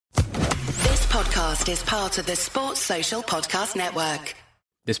podcast is part of the Sports Social Podcast Network.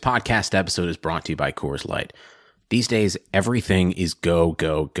 This podcast episode is brought to you by Coors Light. These days, everything is go,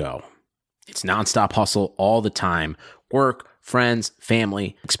 go, go. It's nonstop hustle all the time. Work, friends,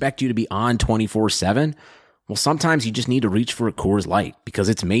 family expect you to be on 24/7. Well, sometimes you just need to reach for a Coors Light because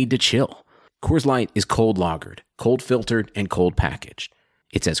it's made to chill. Coors Light is cold lagered, cold filtered, and cold packaged.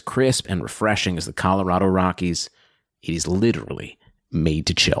 It's as crisp and refreshing as the Colorado Rockies. It is literally made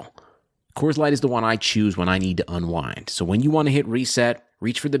to chill. Coors Light is the one I choose when I need to unwind. So when you want to hit reset,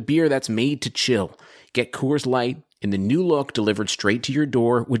 reach for the beer that's made to chill. Get Coors Light in the new look delivered straight to your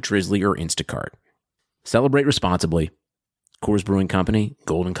door with Drizzly or Instacart. Celebrate responsibly. Coors Brewing Company,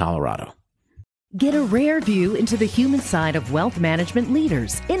 Golden, Colorado. Get a rare view into the human side of wealth management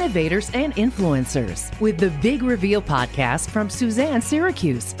leaders, innovators, and influencers with the Big Reveal podcast from Suzanne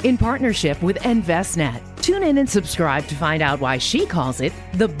Syracuse in partnership with InvestNet. Tune in and subscribe to find out why she calls it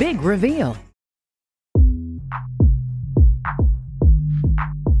the Big Reveal.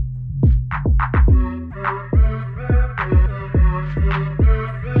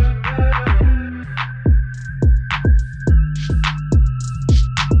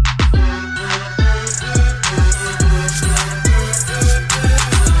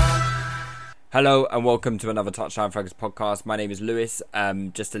 Hello and welcome to another Touchline Focus podcast. My name is Lewis.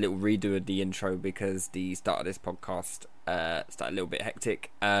 Just a little redo of the intro because the start of this podcast started a little bit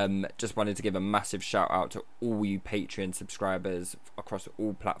hectic. Just wanted to give a massive shout out to all you Patreon subscribers across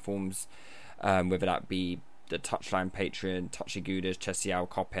all platforms, whether that be the Touchline Patreon, Touchy Goudas, Chessial,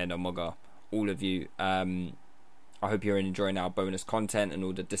 Copen, or Mugger, all of you. I hope you're enjoying our bonus content and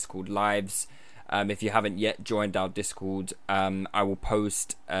all the Discord lives. If you haven't yet joined our Discord, I will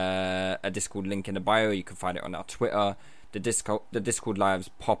post a Discord link in the bio. You can find it on our Twitter. The Discord lives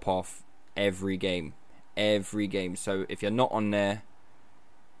pop off every game. So if you're not on there,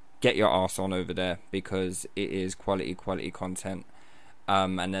 get your ass on over there because it is quality content.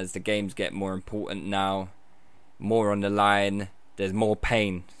 And as the games get more important now, more on the line, there's more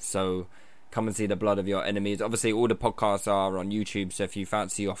pain. So come and see the blood of your enemies. Obviously, all the podcasts are on YouTube. So if you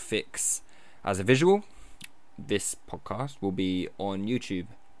fancy your fix as a visual, this podcast will be on YouTube.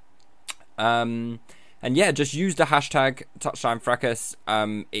 And yeah, just use the hashtag TouchlineFracas.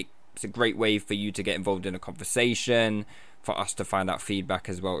 It's a great way for you to get involved in a conversation, for us to find out feedback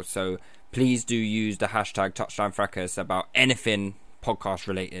as well. So please do use the hashtag TouchlineFracas about anything podcast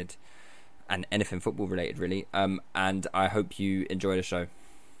related and anything football related, really. And I hope you enjoy the show.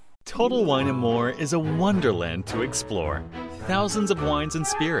 Total Wine & More is a wonderland to explore. Thousands of wines and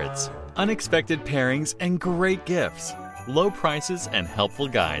spirits, unexpected pairings, and great gifts. Low prices and helpful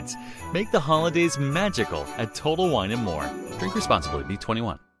guides make the holidays magical at Total Wine & More. Drink responsibly. Be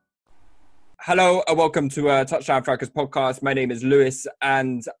 21. Hello and welcome to Touchline Fracas podcast. My name is Lewis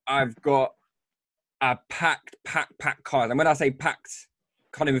and I've got a packed card. And when I say packed,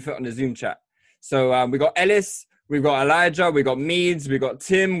 can't even fit on the Zoom chat. So we got Ellis, we've got Elijah, we've got Meads, we've got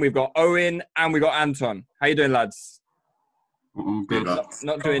Tim, we've got Owen, and we got Anton. How you doing, lads? Good.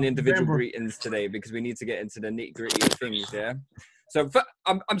 Not doing individual greetings today because we need to get into the nitty-gritty of things, yeah? So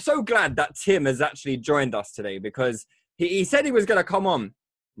I'm so glad that Tim has actually joined us today because he said he was going to come on,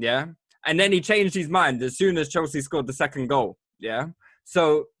 yeah? And then he changed his mind as soon as Chelsea scored the second goal, yeah?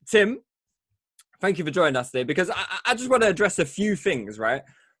 So, Tim, thank you for joining us today because I just want to address a few things, right?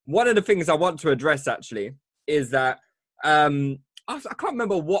 One of the things I want to address, actually, is that I can't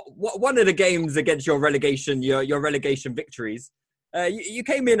remember what one of the games against your relegation victories. You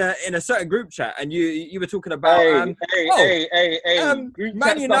came in a certain group chat and you were talking about Man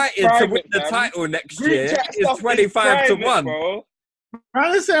United to win the title next year is 25-1. Bro.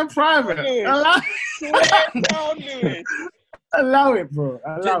 I listen private. Allow it, bro.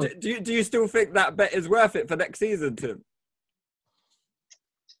 Do you still think that bet is worth it for next season, Tim?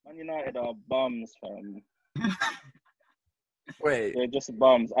 Man United are bums, fam. Wait. They're just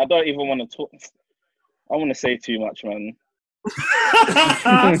bums. I don't even want to talk. I want to say too much, man.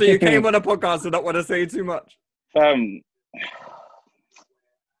 So you came on a podcast and don't want to say too much?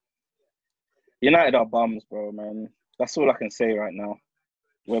 United are bums, bro, man. That's all I can say right now.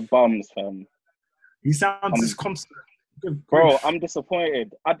 We're bums, fam. He sounds disconsolate. Bro, I'm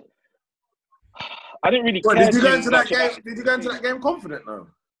disappointed. I didn't really care. Did you go into that game? Did you go into that game confident though?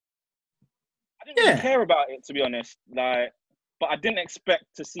 I didn't really care about it, to be honest. Like, but I didn't expect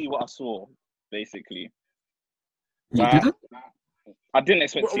to see what I saw, basically. I didn't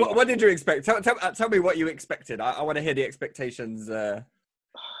expect. What did you expect? Tell me what you expected. I want to hear the expectations.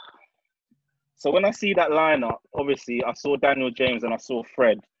 So when I see that lineup, obviously I saw Daniel James and I saw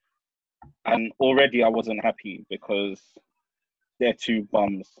Fred, and already I wasn't happy because they're two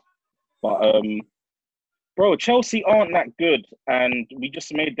bums. But bro, Chelsea aren't that good, and we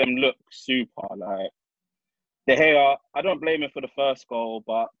just made them look super. Like De Gea, I don't blame him for the first goal,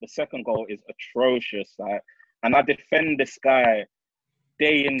 but the second goal is atrocious. Like, and I defend this guy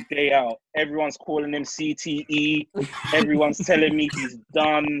day in, day out. Everyone's calling him CTE. Everyone's telling me he's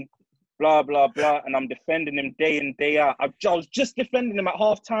done. Blah blah blah, and I'm defending him day in, day out. I was just defending him at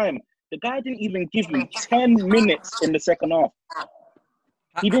half time. The guy didn't even give me 10 minutes in the second half.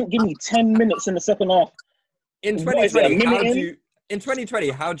 He didn't give me 10 minutes in the second half. In 2020,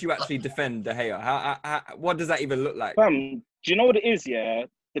 how do you actually defend De Gea? How, what does that even look like? Fam, do you know what it is, yeah?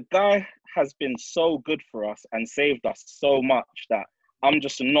 The guy has been so good for us and saved us so much that I'm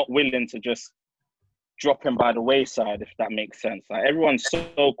just not willing to just drop him by the wayside, if that makes sense. Like, everyone's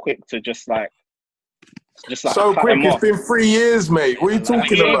so quick to just like so quick. It's been 3 years, mate. What are you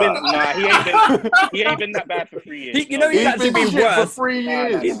talking about? He ain't been that bad for 3 years. He's actually been worse for 3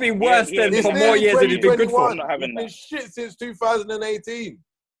 years. He's been worse than for more years than he's been good for. He's been shit since 2018.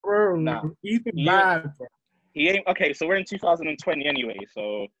 Bro, he's been bad, bro. He ain't okay. So we're in 2020 anyway.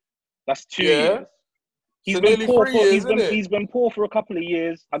 So that's 2 years. He's been poor for a couple of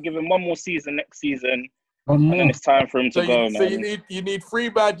years. I'll give him one more season next season. And then it's time for him to go, man. So you need 3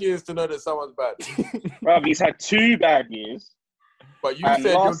 bad years to know that someone's bad. Bruv, he's had 2 bad years. But you said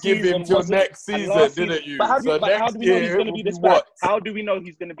you'll give him till next season, didn't you? How do we know he's going to be this bad? How do we know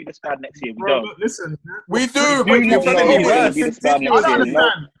he's going to be this bad next year? We don't. Listen, we do. But you're telling me worse. I don't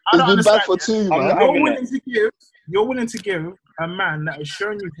understand. He's been bad for 2, man. You're willing to give a man that has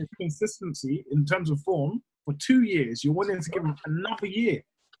shown you his consistency in terms of form for 2 years. You're willing to give him another year.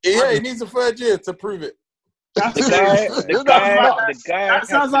 Yeah, he needs a 3rd year to prove it. The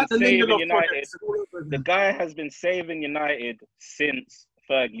guy has been saving United since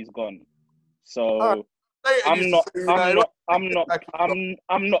Fergie's gone. So I'm not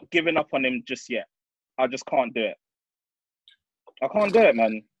giving up on him just yet. I just can't do it. I can't do it,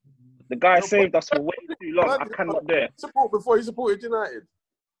 man. The guy saved us for way too long. I cannot do it. Support before you supported United.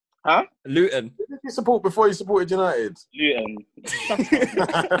 Huh? Luton. Who did you support before you supported United? Luton.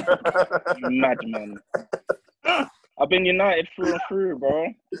 You madman. I've been United through and through,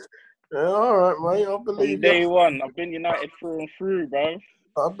 bro. Yeah, all right, mate. I believe you. From day one, I've been United through and through, bro.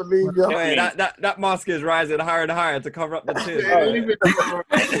 I believe you. Hey, that mask is rising higher and higher to cover up the tears.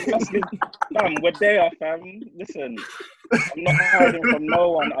 Fam, we're there, fam. Listen, I'm not hiding from no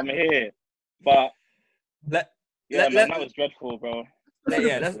one. I'm here. But that was dreadful, bro.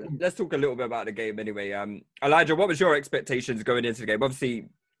 Let's talk a little bit about the game anyway. Elijah, what was your expectations going into the game? Obviously,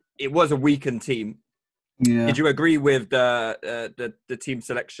 it was a weakened team. Yeah. Did you agree with the team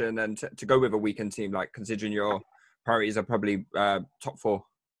selection and to go with a weakened team, like considering your priorities are probably top 4?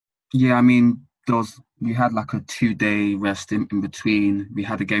 Yeah, I mean, we had like a 2-day rest in between. We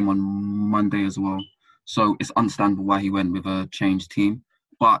had a game on Monday as well, so it's understandable why he went with a changed team.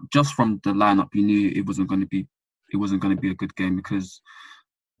 But just from the lineup, you knew it wasn't going to be a good game because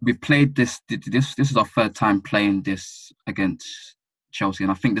we've played this. This is our 3rd time playing this against Chelsea,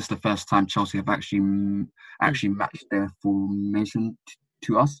 and I think this is the first time Chelsea have actually matched their formation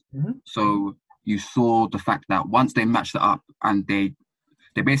to us. Mm-hmm. So you saw the fact that once they matched it up and they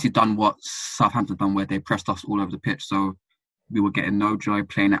basically done what Southampton done, where they pressed us all over the pitch. So we were getting no joy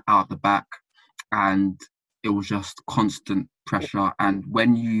playing it out the back, and it was just constant pressure. And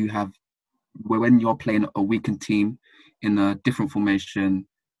when you're playing a weakened team in a different formation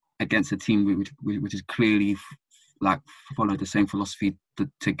against a team which is clearly like follow the same philosophy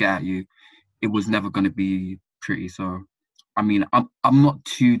to get at you, it was never going to be pretty. So, I mean, I'm not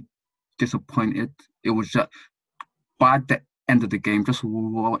too disappointed. It was just by the end of the game, just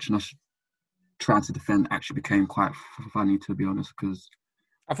watching us trying to defend actually became quite funny, to be honest. Because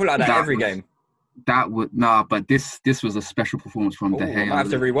I feel like that every game. But this was a special performance from De Gea. I have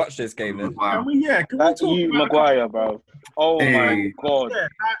to rewatch this game then. Wow. That's you, Maguire, bro. Oh my god. Yeah,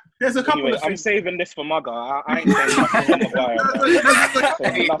 there's a couple of I'm saving this for Maga. I ain't saying nothing on Maguire, bro.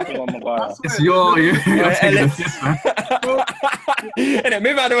 Saying nothing on Maguire. It's your taking assist, man. And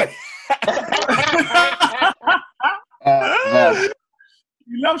move out of the way.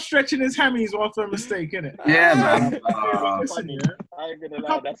 You love stretching his hammies after a mistake, innit? Yeah, man. Funny, yeah? I ain't gonna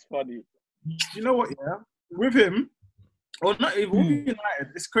lie, that's funny. You know what, yeah? With him, or not with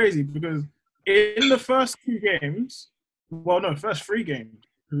United, it's crazy because in the first 2 games, first 3 games,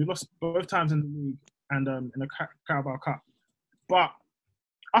 we lost both times in the league and in the Carabao Cup. But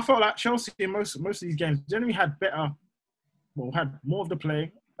I felt like Chelsea in most of these games generally had had more of the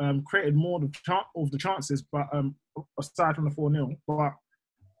play, created more of the chances, but aside from the 4-0. But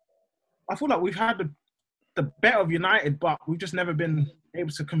I feel like we've had the better of United, but we've just never been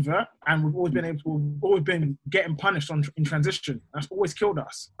able to convert, and we've always been getting punished in transition. That's always killed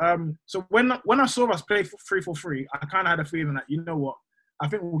us. So when I saw us play 3-4-3, I kind of had a feeling that, you know what, I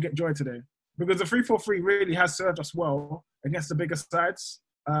think we'll get joy today, because the 3-4-3 really has served us well against the bigger sides.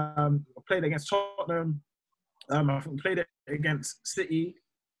 I played against Tottenham. I think we played it against City.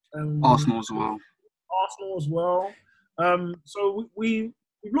 Arsenal as well. So we've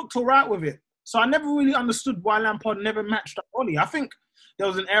looked all right with it. So I never really understood why Lampard never matched up Oli. I think there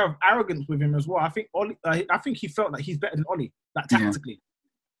was an air of arrogance with him as well. I think he felt that he's better than Oli, like tactically.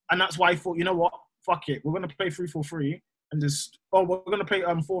 And that's why he thought, you know what, fuck it. We're going to play 3-4-3 and we're going to play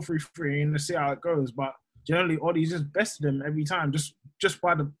 4-3-3 and see how it goes. But generally, Oli's just bested him every time, just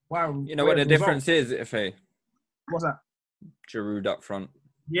by the... You know what the difference is, Ife? What's that? Giroud up front.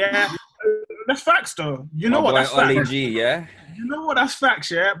 Yeah, that's facts though. You know what? That's Oli facts. G, yeah? You know what? That's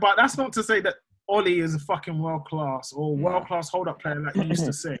facts, yeah? But that's not to say that Oli is a fucking world-class or world-class hold-up player like you used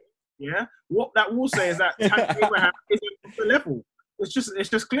to say, yeah? What that will say is that Tammy Abraham isn't off the level. It's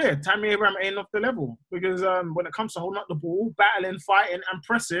just clear. Tammy Abraham ain't off the level because when it comes to holding up the ball, battling, fighting and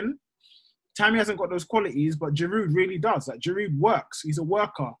pressing, Tammy hasn't got those qualities, but Giroud really does. Like, Giroud works. He's a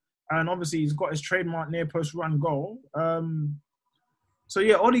worker. And obviously, he's got his trademark near-post run goal. So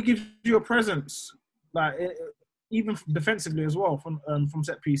yeah, Oli gives you a presence, like even defensively as well from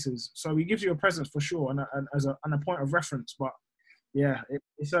set pieces. So he gives you a presence for sure, and a point of reference. But yeah, it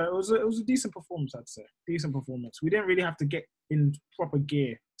was a decent performance, I'd say. Decent performance. We didn't really have to get in proper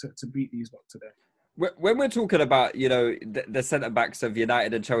gear to beat these lot today. When we're talking about, you know, the centre backs of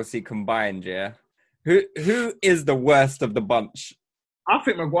United and Chelsea combined, yeah, who is the worst of the bunch? I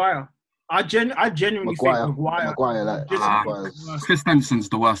think Maguire. I genuinely think Maguire. Christensen's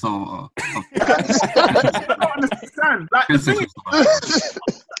the worst. I don't understand. Like, let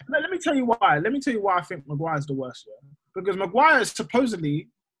me tell you why. Let me tell you why I think Maguire's the worst. Yeah? Because Maguire is supposedly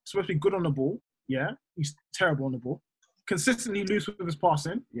supposed to be good on the ball. Yeah, he's terrible on the ball. Consistently loose with his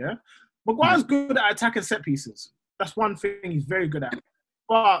passing. Yeah, Maguire's good at attacking set pieces. That's one thing he's very good at.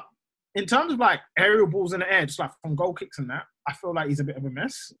 But in terms of like aerial balls in the air, just like from goal kicks and that, I feel like he's a bit of a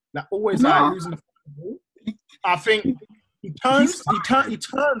mess. Like always like losing the ball. I think he turns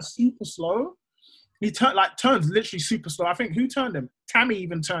super slow. He turns literally super slow. I think who turned him? Tammy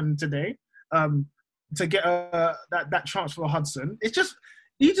even turned today to get that chance for Hudson. He's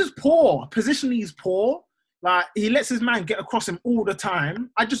just poor. Positionally, he's poor. Like he lets his man get across him all the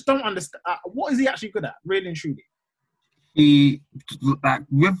time. I just don't understand. What is he actually good at? Really and truly.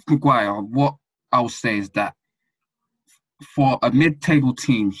 With Maguire, what I'll say is that for a mid-table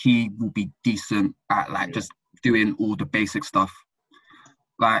team, he will be decent at just doing all the basic stuff.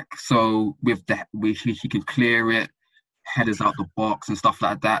 Like, so with that, he can clear it, headers out the box and stuff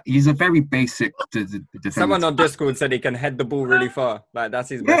like that. He's a very basic defender. Someone on Discord said he can head the ball really far. Like that's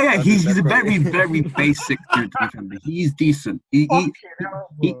his. Yeah, he's a very, very basic defender. He's decent. He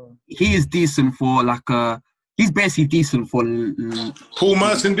is decent for like a. He's basically decent for... Paul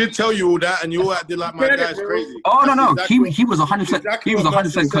Merson did tell you all that, and you all acted like my guy's crazy. Oh, no. Exactly he was 100%. He was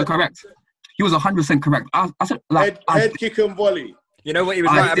 100% correct. He was 100% correct. I said, like... Head kick and volley. You know what he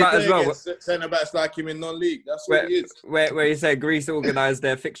was right about as well? Centre-backs like him in non-league. That's what he is. Where he said Greece organised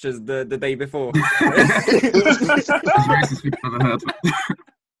their fixtures the day before.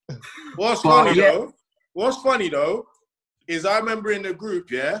 What's funny though, is I remember in the group,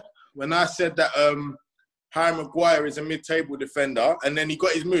 when I said that Harry Maguire is a mid-table defender, and then he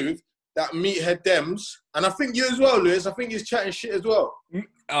got his move, that meathead Dems, and I think you as well, Lewis, I think he's chatting shit as well.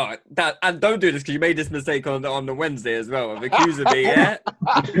 Oh, and don't do this because you made this mistake on the Wednesday as well of accusing me, yeah?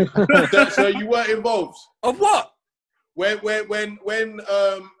 So you weren't involved? Of what? When Maguire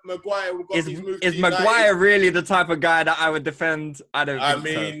got his move is Maguire really the type of guy that I would defend? I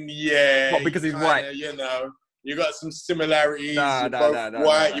mean, yeah. What, because he's white? You know, you got some similarities. You're both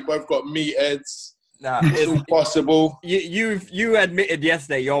white. You both got meatheads. Nah, it's all possible. You admitted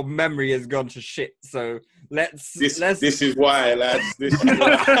yesterday your memory has gone to shit. So let's. This is why, lads. This is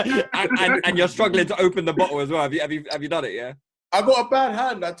why. and you're struggling to open the bottle as well. Have you done it? Yeah. I got a bad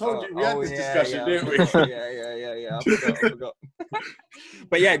hand. I told you we had this discussion, didn't we? Yeah. I forgot.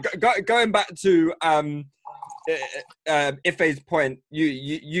 But yeah, going back to Ife's point,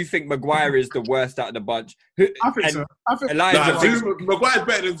 you think Maguire is the worst out of the bunch? I think so. I think Maguire's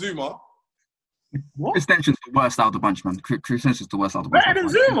better than Zuma. What? Christensen's the worst out of the bunch, man. Christensen's the worst out of the bunch. Better than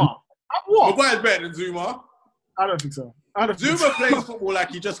Zuma? What? Maguire's better than Zuma. I don't think so. Zuma plays football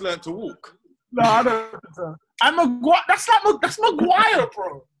like he just learned to walk. No, I don't think so. And Maguire, that's Maguire,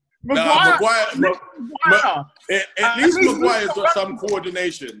 bro. Maguire. At least Maguire's got some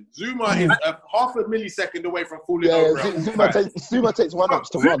coordination. Zuma is a half a millisecond away from falling over. Zuma takes 1 up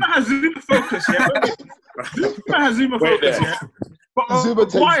to run. Zuma has Zuma focus, yeah. Zuma has Zuma focus, yeah. But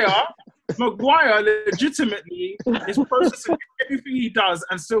Maguire legitimately is processing everything he does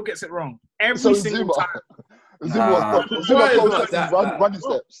and still gets it wrong every single time. Zuma's got running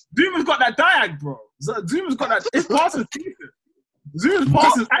steps. Zuma's got that diag, bro. Zuma's got that. His pass is decent. Zuma's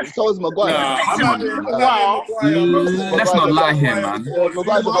pass is actually. So is Maguire. Let's not lie here, man.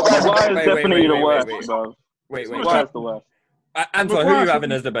 Maguire's definitely the worst, bro. Wait. Maguire's the worst. Antoine, who are you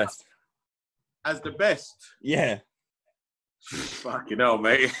having as the best? As the best? Yeah. Fucking hell,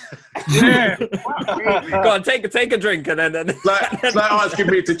 mate. Yeah. Go on, take a drink and then. It's like asking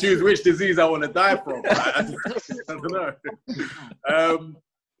me to choose which disease I want to die from. I don't know.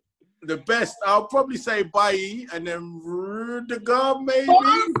 The best, I'll probably say Bailly and then Rudiger, maybe.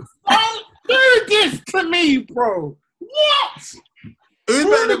 Don't do this to me, bro. What? Who's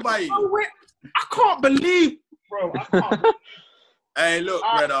better than Bailly? I can't believe, bro. I can't. Hey, look,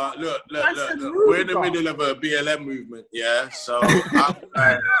 brother. Look. We're in the middle of a BLM movement, yeah? So,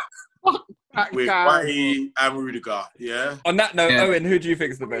 with Bailly and Rudiger, yeah? On that note, Owen, who do you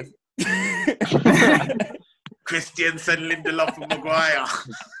think is the best? Christensen, Lindelof, and Maguire.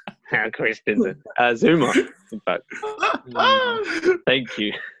 Christensen. Zuma, in fact. Thank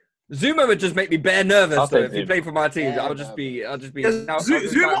you. Zuma would just make me bare nervous though, if he him. played for my team. Yeah, I'll just be. Zuma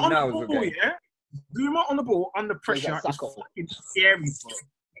on the ball, yeah? Zuma on the ball, under pressure, is fucking scary, bro.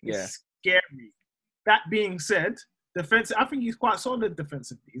 Yeah. It's scary. That being said, defensive, I think he's quite solid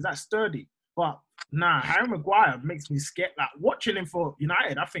defensively. He's that sturdy. But, Harry Maguire makes me scared. Like, watching him for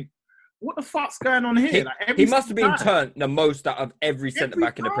United, I think, what the fuck's going on here? He must have been turned the most out of every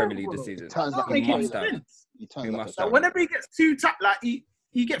centre-back in the Premier League this season. He must have. Whenever he gets too tight, like, he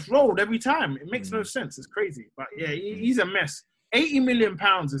gets rolled every time. It makes no sense. It's crazy. But, yeah, he's a mess. £80 million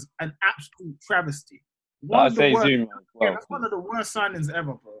is an absolute travesty. I'd say Zuma. That's one of the worst signings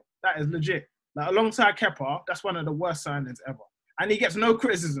ever, bro. That is legit. Like, alongside Kepa, that's one of the worst signings ever. And he gets no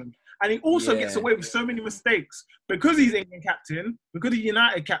criticism. And he also gets away with so many mistakes. Because he's England captain, because he's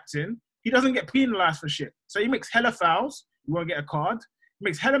United captain, he doesn't get penalised for shit. So he makes hella fouls, he won't get a card. He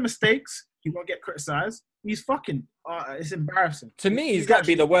makes hella mistakes, he won't get criticised. He's fucking, it's embarrassing. To me, he's got to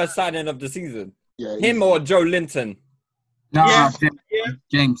be the worst signing of the season. Yeah, him or Joe Linton.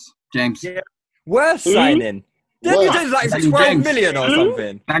 James. Yeah. Worst signing. Daniel James like Daniel 12 James. million or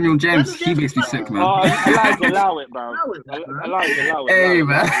something. Daniel James, he makes me sick, man. Allow it, bro. Allow it. Hey,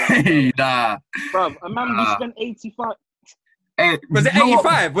 man. Hey, nah. Bro, a man who spent 85... Hey, Was it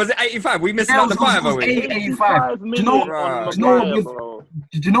 85? Was it 85? We missed out the 5, are we? 85. Do you know what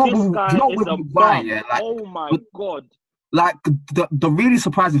Maguire, yeah? Like, oh my God. Like, the really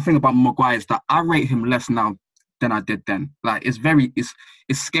surprising thing about Maguire is that I rate him less now than I did then. Like, it's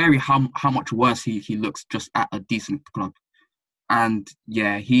scary how much worse he looks just at a decent club. And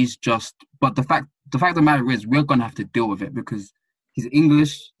yeah, he's just, but the fact of the matter is we're gonna have to deal with it because he's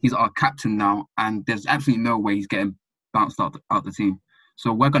English, he's our captain now, and there's absolutely no way he's getting bounced out the team.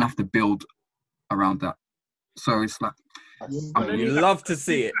 So we're gonna have to build around that. So it's like, you love to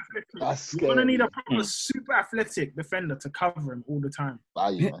see it. You're gonna need a proper super athletic defender to cover him all the time.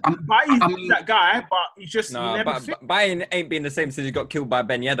 Bailly's that guy, but he's just never fit. Bailly ain't been the same since he got killed by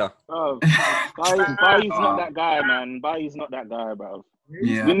Ben Yedder. Oh, Bailly's not that guy, man. Bailly's not that guy, bro.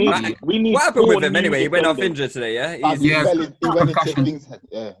 Yeah. We need. What happened with him anyway? He went off injured today, yeah? He went into King's Head.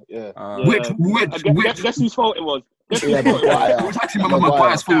 Yeah. Guess whose fault it was? It was actually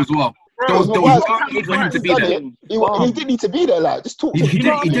Maguire's fault as well. There was no need for him to be there. He didn't need to be there. Like, just talk to him. He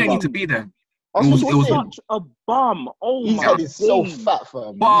didn't need to be there. It was such a bum. Oh his my head is so fat for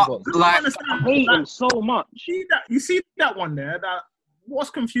him. But like, I hate him so much. You see that one there? That what's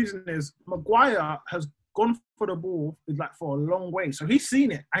confusing is Maguire has gone for the ball like for a long way, so he's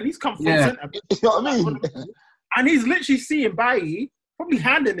seen it and he's come from centre. You know what I mean? And he's literally seeing Bailly, probably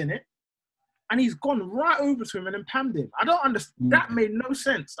handling it, and he's gone right over to him and then pammed him. I don't understand. That made no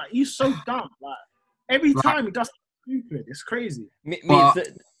sense. Like, he's so dumb. Like, every time he does something stupid, it's crazy.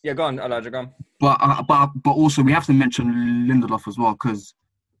 Yeah, go on, Elijah, go on. But also we have to mention Lindelof as well, because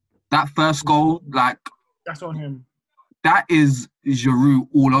that first goal, like, that's on him. That is Giroud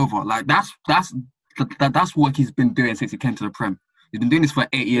all over. Like, that's what he's been doing since he came to the Prem. He's been doing this for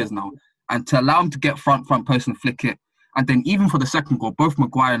 8 years now, and to allow him to get front post and flick it, and then even for the second goal, both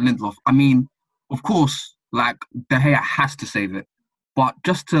Maguire and Lindelof. I mean, of course, like, De Gea has to save it, but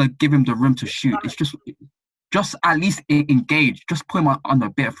just to give him the room to shoot, it's just at least engage, just put him under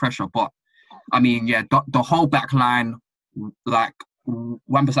a bit of pressure. But I mean, yeah, the whole back line, like,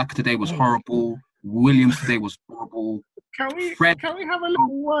 Wan-Bissaka today was horrible. Williams today was horrible. Can we Fred- have a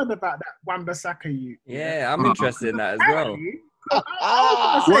little word about that Wan-Bissaka? Yeah, I'm interested in that as well.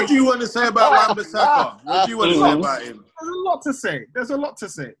 What do you want to say about Wan-Bissaka? What do you want to say about him? There's a lot to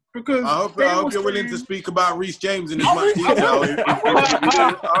say. Because I hope you're willing to speak about Reece James in as much detail.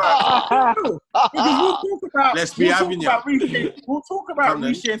 Let's be having you. We'll talk about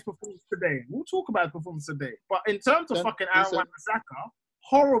Reece James' performance today. But in terms of fucking Aaron Wan-Bissaka,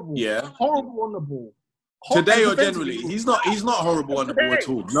 horrible. Yeah. Horrible on the ball. Today or generally? He's not horrible on the ball at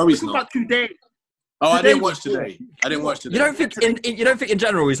all. No, he's not. About today. Oh, I didn't watch today. You don't think in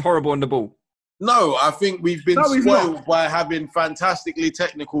general he's horrible on the ball? No, I think we've been spoiled by having fantastically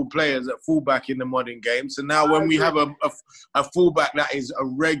technical players at fullback in the modern game. So now when we have a fullback that is a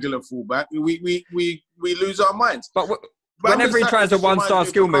regular fullback, we lose our minds. But whenever he tries a one-star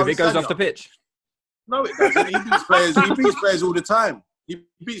skill move, it goes off the pitch. No, it doesn't. He beats players. He beats players all the time.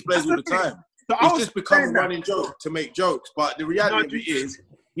 So it's just become a running joke to make jokes. But the reality of it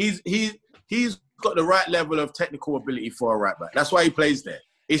is, he's got the right level of technical ability for a right back. That's why he plays there.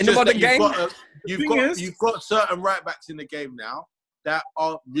 It's in just the modern that game, you've got certain right backs in the game now that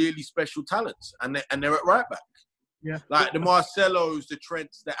are really special talents, and they're at right back. Yeah, like the Marcelos, the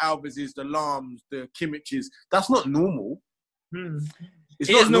Trents, the Alvarezes, the Lams, the Kimmiches. That's not normal. It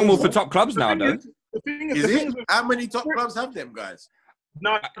is normal for top clubs now, though. Is it? How many top clubs have them guys?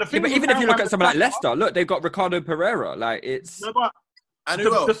 No, but even if you look at someone like Leicester, look, they've got Ricardo Pereira. Like it's. No, but and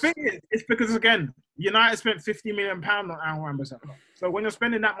who else? The thing is, it's because again, United spent £50 million on Aaron Wan-Bissaka. So when you're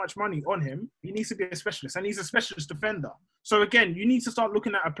spending that much money on him, he needs to be a specialist, and he's a specialist defender. So again, you need to start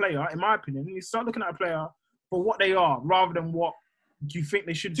looking at a player. In my opinion, you need to start looking at a player for what they are, rather than what you think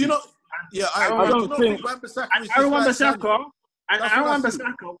they should be. Do you know? Yeah, I don't think Wan-Bissaka. Aaron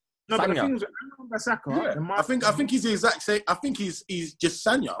Wan-Bissaka. No, but the thing is, Aaron Wan-Bissaka. I think he's the exact same. I think he's just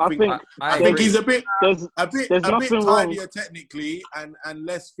Sanya. I think he's a bit there's nothing tidier technically and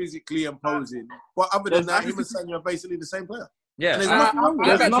less physically imposing. But other than that, him and Sanya are basically the same player. Yeah,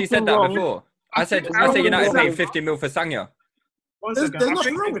 I've actually said that before. I said United paid 50 mil for Sanya. There's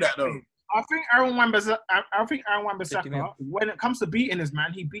nothing wrong with that though. I think Aaron Wan-Bissaka, when it comes to beating his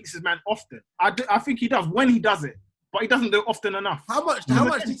man, he beats his man often. I think he does when he does it. But he doesn't do it often enough. How much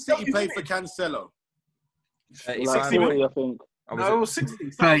did City pay for Cancelo? 60 million, I think. No, it was 60.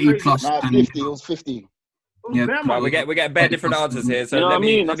 30 plus. 50. It was 50. Yeah. Well, we get bare different answers here. So let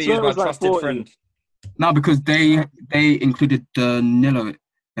me use my trusted friend. No, because they included Danilo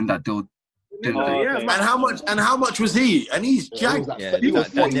in that deal. And how much was he? And he's jacked. Danilo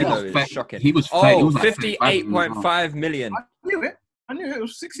is shocking. He was 58.5 million. I knew it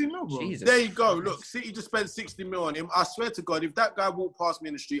was 60 mil, bro. Jesus. There you go. Look, City just spent 60 mil on him. I swear to God, if that guy walked past me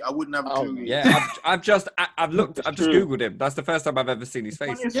in the street, I wouldn't have a clue. Yeah, I've just Googled him. That's the first time I've ever seen his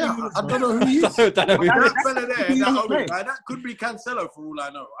face. Yeah, I don't know who he is. That fella there, that could be Cancelo for all I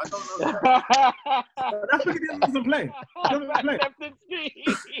know. I don't know. That's because he doesn't play.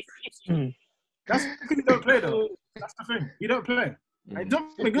 That's because he don't play, though. That's the thing. He don't play. He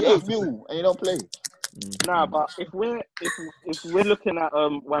don't play good enough. And you don't play. Nah, but if we're looking at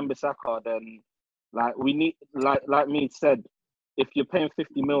Wan-Bissaka, then like we need like me said, if you're paying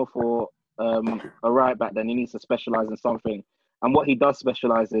 50 mil for a right back, then he needs to specialize in something, and what he does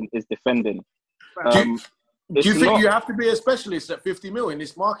specialize in is defending. Do you think you have to be a specialist at 50 mil in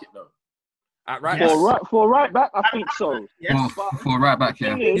this market though? At right for a right back, I think so. Yes, for a right back,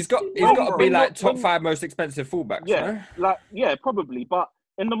 yeah. He's got to be like top 5 most expensive fullbacks. Yeah, probably. But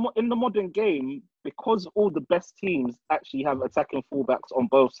in the modern game, because all the best teams actually have attacking fullbacks on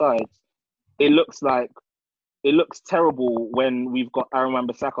both sides, it looks terrible when we've got Aaron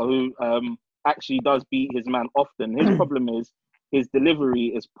Wan-Bissaka, who actually does beat his man often. His problem is his delivery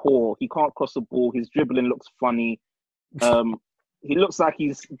is poor. He can't cross the ball. His dribbling looks funny. He looks like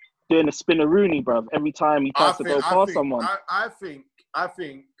he's doing a spinneroonie, bruv, every time he tries to go past someone. I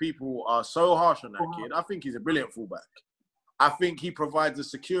think people are so harsh on that kid. I think he's a brilliant fullback. I think he provides the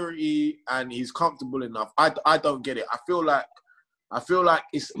security and he's comfortable enough. I don't get it. I feel like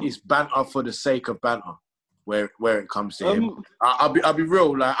it's banter for the sake of banter where it comes to him. I'll be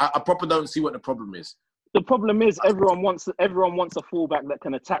real. Like I proper don't see what the problem is. The problem is everyone wants a fullback that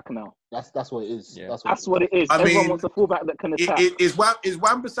can attack now. That's what it is. Yeah. That's what it is. Everyone wants a fullback that can attack. Is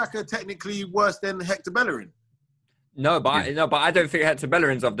Wan-Bissaka technically worse than Hector Bellerin? No, but I don't think Hector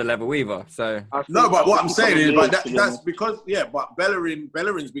Bellerin's of the level either. So no, but what I'm saying is, that's because but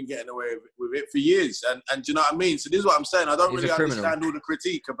Bellerin's been getting away with it for years, and do you know what I mean? So this is what I'm saying. I don't really understand all the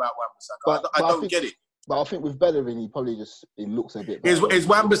critique about Wan-Bissaka. I don't get it. But I think with Bellerin, he probably it looks a bit. Is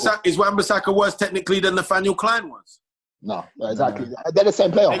Wan-Bissaka worse technically than Nathaniel Klein was? No, exactly. They're the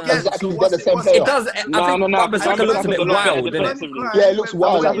same player. Again, Exactly, so they're the same player. It does. I think Wan-Bissaka looks a bit wild, doesn't it? Yeah, it looks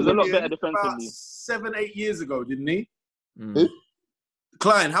wild. Wan-Bissaka's a lot better About defensively. 7-8 years ago, didn't he? Who?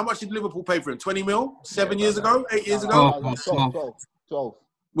 Klein, how much did Liverpool pay for him? 20 mil? 7 years ago? 8 years ago? 12.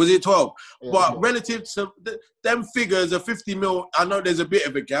 Was it 12? Yeah, But 12. relative to them figures of 50 mil, I know there's a bit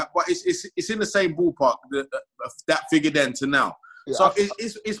of a gap, but it's in the same ballpark, that figure then to now. Yeah, So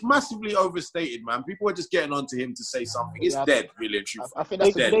it's massively overstated, man. People are just getting onto him to say something. It's dead, really and truthfully. I think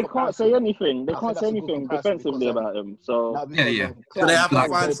that's They can't say anything. They I can't think say that's a good anything comparison defensively because, about him. So Yeah. So they have to Klein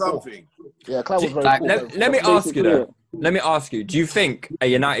find was very poor. something. Yeah, Klein was very Like, poor. Let me ask you though. Let me ask you. Do you think a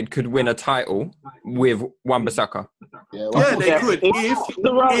United could win a title with Wan-Bissaka? Yeah, they could. If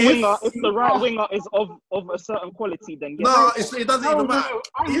the right winger is of a certain quality, then yes. No, it doesn't even matter.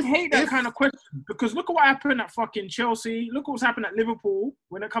 I hate that kind of question because look at what happened at fucking Chelsea. Look what's happened at Liverpool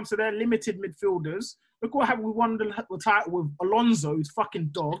when it comes to their limited midfielders. Look what happened. We won the title with Alonso, who's fucking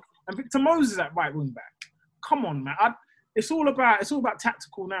dog, and Victor Moses at right wing back. Come on, man. It's all about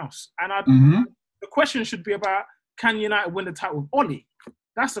tactical now, and the question should be about can United win the title with Oli?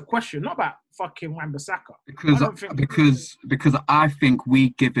 That's the question, not about fucking Wan-Bissaka. Because I think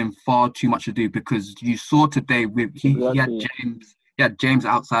we give him far too much to do. Because you saw today he had James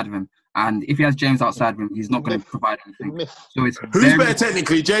outside of him, and if he has James outside of him, he's not going to provide anything. So it's Who's better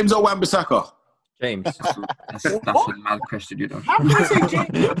technically, James or Wan-Bissaka? James. That's a mad question, you know. How can I say James?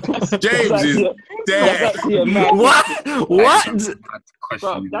 James is dead. What? Question.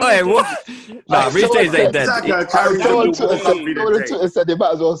 Wait, what? Nah, Reece James ain't dead. Someone said they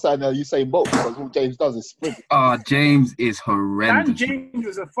might as well sign Usain Bolt because all James does is sprint. James is Dan horrendous. James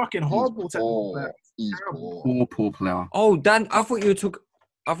is a fucking horrible technical player. Poor player. Oh, Dan, I thought you were talking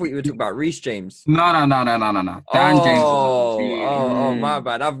about Reece James. No. Dan James. Oh, my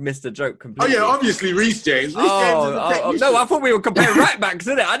bad. I've missed the joke Oh completely. yeah, obviously Reece James. Reece James is a technician. No, I thought we were comparing right backs,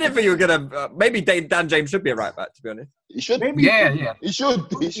 didn't it? I didn't think you were gonna. Maybe Dan James should be a right back, to be honest. He should. Yeah. He should.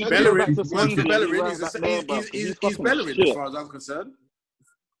 Bellerin, he's Bellerin as far as I'm concerned.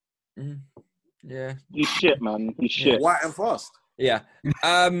 Yeah. He's shit, man. He's shit. White and fast. Yeah.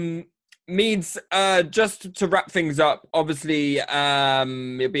 Meads, just to wrap things up, obviously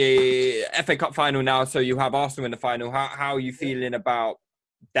it'll be a FA Cup final now, so you have Arsenal in the final. How are you feeling about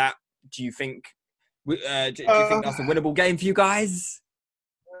that? Do you think do you think that's a winnable game for you guys?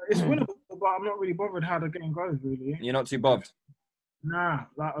 It's winnable, but I'm not really bothered how the game goes, really. You're not too bothered? Nah,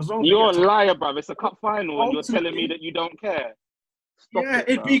 like as long as You're a liar, bruv. It's a cup final and you're telling me that you don't care.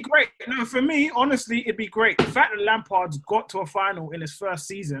 It'd be great. No, for me, honestly, it'd be great. The fact that Lampard's got to a final in his first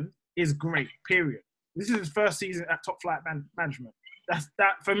season is great, period. This is his first season at top flight management.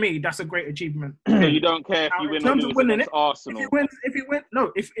 For me, that's a great achievement. So you don't care if you win or lose against Arsenal?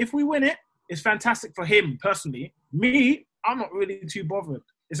 If we win it, it's fantastic for him personally. Me, I'm not really too bothered.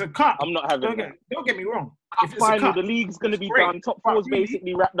 It's a cup. I'm not having that. Don't get me wrong. If it's finally, the league's going to be done. Top four's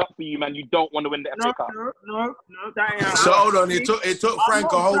basically wrapped up for you, man. You don't want to win the FA Cup. No, that ain't how. So hold on, it took Frank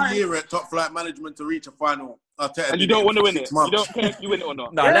a whole year at top flight management to reach a final. And you don't want to win it. You don't care if you win it or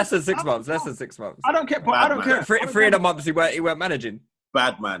not. No, less than 6 months. I don't care. I don't care. Three of the months he weren't managing.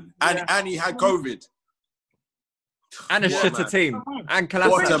 Bad man, and he had COVID. And a shitter team. And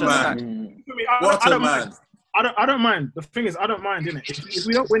What a man! What a man! I don't mind. The thing is, I don't mind, innit? If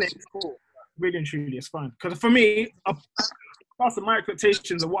we don't win it, it's cool. Really and truly, it's fine. Because for me, past my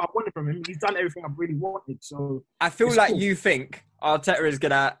expectations of what I wanted from him, he's done everything I've really wanted. So I feel like you think Arteta is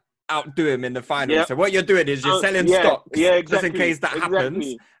gonna outdo him in the final. Yep. So what you're doing is you're selling stocks just in case that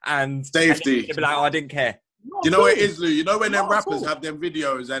happens. And safety. You'll be like, oh, I didn't care. You know what it is, Lou? You know when them rappers have them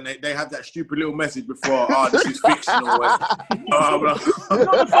videos and they have that stupid little message before, this is fictional.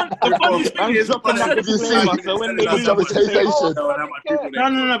 The funniest thing is, No,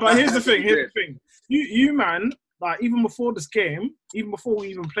 but here's the thing. You man, like even before this game, even before we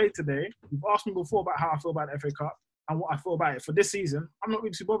even played today, you've asked me before about how I feel about the FA Cup and what I feel about it for this season. I'm not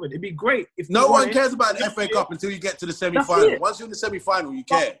really too bothered. It'd be great if no one cares about the FA Cup until you get to the semi-final. Once you're in the semi-final, you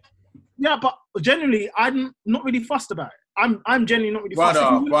care. Yeah, but generally, I'm not really fussed about it. I'm genuinely not really fussed.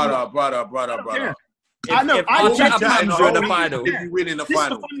 Brother. I know. You're in the final. If you win in the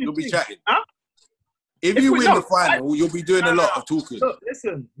final, you'll be chatting. Huh? If you win the final, you'll be doing a lot of talking. Look,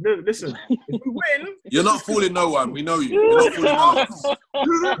 listen. If we win... You're not fooling no one. We know you. You're not fooling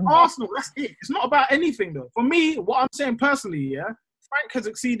no one. Arsenal, that's it. It's not about anything, though. For me, what I'm saying personally, yeah, Frank has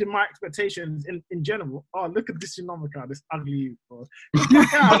exceeded my expectations in general. Oh, look at this Unomika, this ugly youth, bro.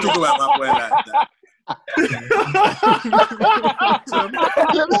 I'm talking about my boy like that.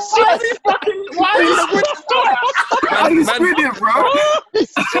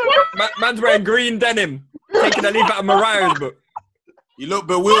 Man's wearing green denim. taking a leaf out of Mariah's book. You look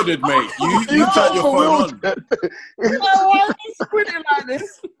bewildered, mate. You turned your phone on. Why are you squinting like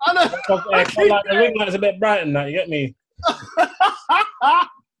this? I know. Like the ring light's a bit bright and that. You get me?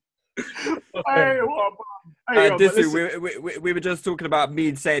 Hey, we were just talking about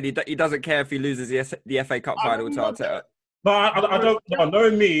Mead saying he doesn't care if he loses the FA Cup final to Arteta. But I don't know.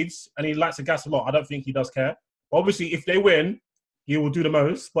 Knowing Meads, and he likes to gas a lot, I don't think he does care. Obviously, if they win, he will do the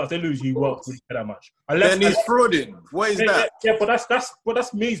most. But if they lose, he won't really care that much. Then he's frauding. What is that? Yeah, but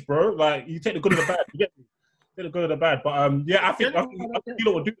that's Meads, bro. Like, you take the good and the bad. You get me? Take the good and the bad. But yeah, I think you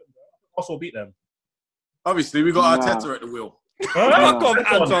lot will do them. Also beat them. Obviously, we got Arteta at the wheel. Fuck off,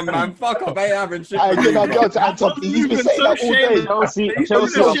 Anton, man. Fuck off. I ain't having shit. I give that girl to Anton. He's been saying that all day.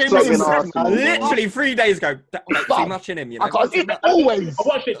 Chelsea Literally 3 days ago. Too much in him, you know. I can't see that always. I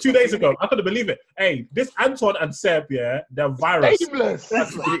watched it 2 days ago. I couldn't believe it. Hey, this Anton and Seb, yeah, they're virus. Shameless. Hey,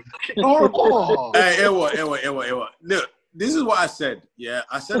 Ewa. Look, this is what I said. Yeah,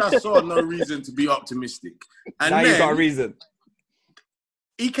 I said I saw no reason to be optimistic, and now then you got a reason.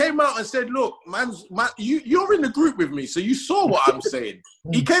 He came out and said, "Look, you're in the group with me, so you saw what I'm saying."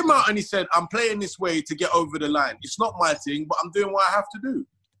 He came out and he said, "I'm playing this way to get over the line. It's not my thing, but I'm doing what I have to do.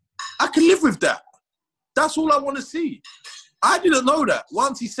 I can live with that. That's all I want to see." I didn't know that.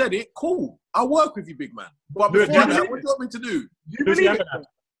 Once he said it, cool. I'll work with you, big man. But before that, what do you want me to do? You believe it?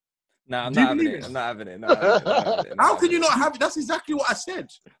 No, I'm not having it. How can you not have it? That's exactly what I said.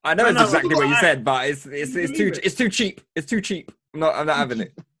 I know it's exactly what you said, but it's too cheap. It's too cheap. I'm not having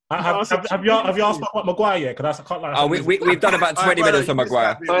it. Have y'all spoken about Maguire yet? Because I can't lie. Oh, we've done about 20 minutes on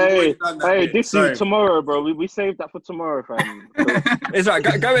Maguire. Hey, this is tomorrow, bro. We saved that for tomorrow, fam. It's right.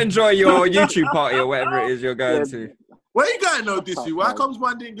 Go enjoy your YouTube party or whatever it is you're going to. Where you going, no, this you? Why comes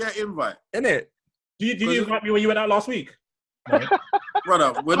man didn't get invite? Innit? Did you invite me when you went out last week?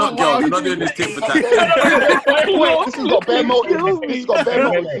 Brother, we're not girls. We're not doing this tit for tat. This has got bare motive. This got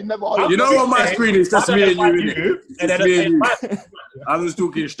bare motive. You know what my screen is? That's me and you, innit? It's me and you. I'm just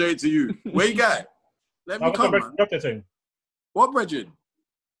talking straight to you. Where you going? Let me come, man. What brethren?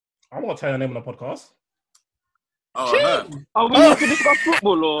 I'm not telling your name on the podcast. Oh, are we going to discuss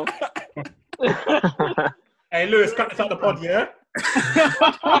football or? Hey, Lewis, cut this out the pod, yeah?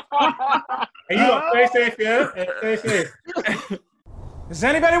 Hey, you lot, stay safe, yeah? Stay safe. Does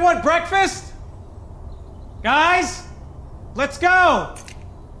anybody want breakfast? Guys, let's go.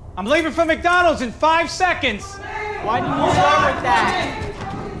 I'm leaving for McDonald's in 5 seconds. Why didn't you start with that?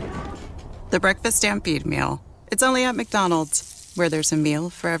 The Breakfast Stampede Meal. It's only at McDonald's, where there's a meal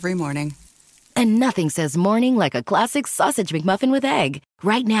for every morning. And nothing says morning like a classic sausage McMuffin with egg.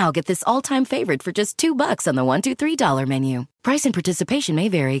 Right now, get this all-time favorite for just $2 on the $1, $2, $3 menu. Price and participation may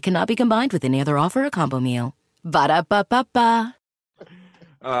vary. Cannot be combined with any other offer or combo meal. Ba-da-ba-ba-ba.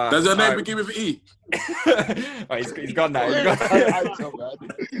 Does your name begin with E? Oh, he's gone now.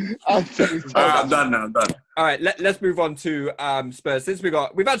 I'm done now. I'm done. All right, let's move on to Spurs. Since we've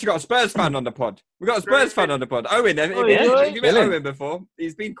actually got a Spurs fan on the pod. We've got a Spurs fan on the pod. Owen, have you met Owen before?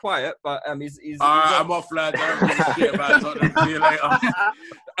 He's been quiet, but he's all right, I'm off, lad. Don't give a shit about Tottenham. See you later.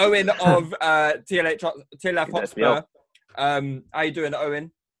 Owen of TLF Hotspur. How you doing,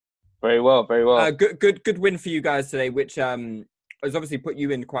 Owen? Very well. Good win for you guys today, which has obviously put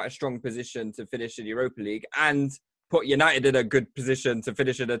you in quite a strong position to finish in the Europa League and put United in a good position to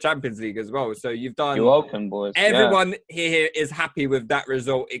finish in the Champions League as well. So you've done... You're welcome, boys. Everyone here is happy with that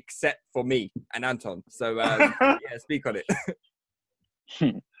result except for me and Anton. So, speak on it.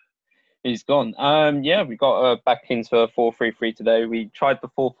 He's gone. We got back into a 4-3-3 today. We tried the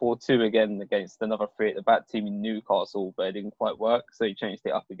 4-4-2 again against another 3 at the back team in Newcastle, but it didn't quite work, so he changed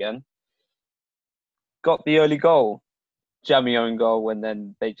it up again. Got the early goal. Jammy own goal, and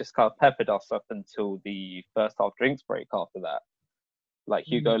then they just kind of peppered us up until the first half drinks break after that. Like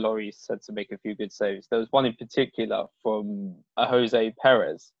Hugo Lloris said to make a few good saves. There was one in particular from a Jose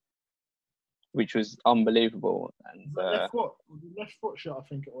Perez, which was unbelievable. And left foot shot, I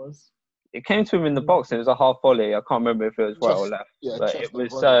think it was. It came to him in the box, and it was a half volley. I can't remember if it was right or left. Yeah, but it was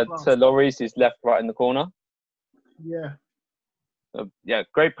to Lloris's left, right in the corner. Yeah.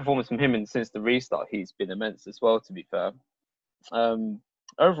 Great performance from him, and since the restart, he's been immense as well, to be fair.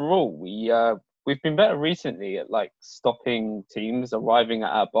 Overall, we've been better recently at stopping teams arriving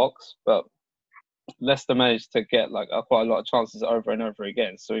at our box, but Leicester managed to get quite a lot of chances over and over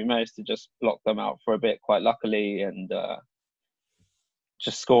again. So we managed to just block them out for a bit, quite luckily, and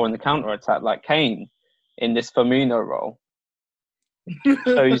just score in the counter attack like Kane in this Firmino role.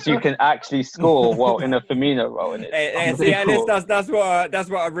 Shows you can actually score while in a Firmino role. And that's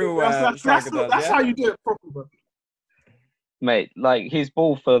what a real striker does. That's how you do it properly, bro. Mate, like his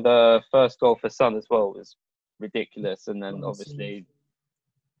ball for the first goal for Son as well was ridiculous, and then obviously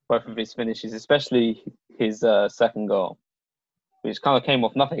both of his finishes, especially his second goal, which kind of came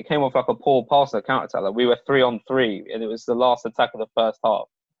off nothing. It came off like a poor pass or counter attack. Like we were 3-on-3, and it was the last attack of the first half.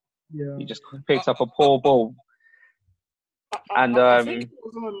 Yeah. He just picked up a poor ball, and I think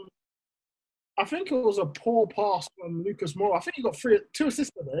it was a poor pass from Lucas Moura. I think he got 2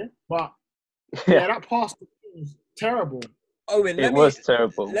 assists today, but yeah, that pass was terrible. Owen, it was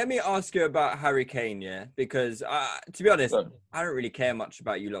terrible. Let me ask you about Harry Kane, yeah? Because, to be honest, I don't really care much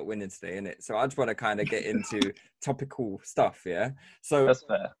about you lot winning today, innit? So I just want to kind of get into topical stuff, yeah? So that's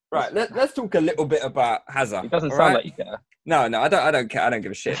fair. Right, let's talk a little bit about Hazard. It doesn't sound like you care. No, I don't care. I don't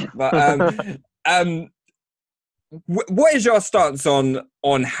give a shit. But what is your stance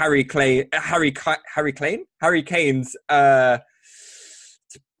on Harry Kane's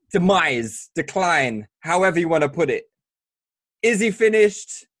demise, decline, however you want to put it? Is he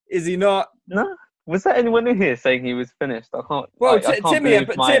finished? Is he not? No. Was there anyone in here saying he was finished? I can't. Well, I can't Tim,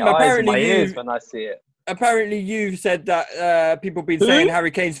 believe my eyes apparently and my ears when I see it. Apparently, you've said that people have been saying Harry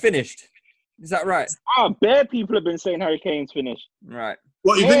Kane's finished. Is that right? Bare people have been saying Harry Kane's finished. Right.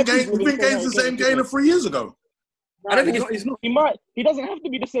 What, you think Kane's the same Kane of 3 years ago? I don't think he's not. He doesn't have to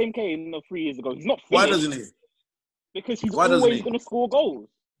be the same Kane of 3 years ago. He's not finished. Why doesn't he? Because he's always going to score goals.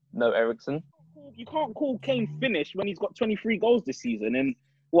 No, Eriksen. You can't call Kane finished when he's got 23 goals this season in,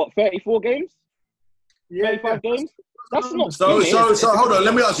 34 games? 35 games? That's not finished. So hold on,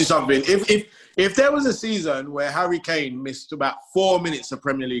 let me ask you something. If there was a season where Harry Kane missed about 4 minutes of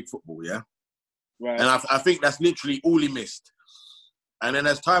Premier League football, yeah? Right. And I think that's literally all he missed. And then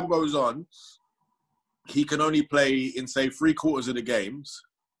as time goes on, he can only play in, say, 3/4 of the games,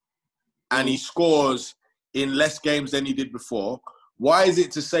 and he scores in less games than he did before. Why is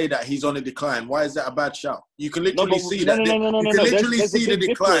it to say that he's on a decline? Why is that a bad shout? You can literally see that. You can literally see the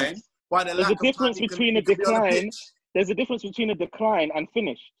decline by the lack of time. There's a difference between a decline. There's a difference between a decline and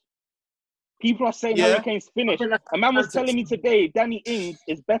finished. People are saying Harry Kane's finished. A man was telling me today Danny Ings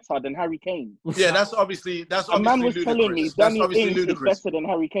is better than Harry Kane. Yeah, that's obviously a man was telling me Danny Ings is better than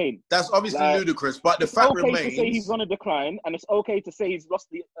Harry Kane. That's obviously ludicrous, but the fact remains. It's okay to say he's on a decline, and it's okay to say he's lost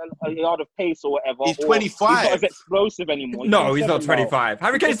a yard of pace or whatever. He's 25. He's not as explosive anymore. He's not 25.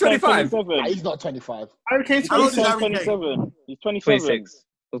 Harry Kane's 25. He's not 25. Harry Kane's 27. He's 27. 26.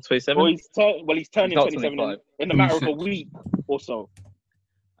 Or 27? He's turning 27 in a matter of a week or so.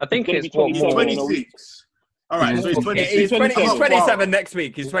 I think it's 26. All right, so he's 26. He's 27 next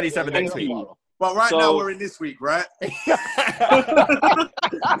week. He's 27 next week. But now we're in this week, right?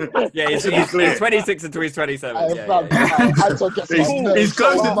 Yeah, he's 26 until he's 27. He's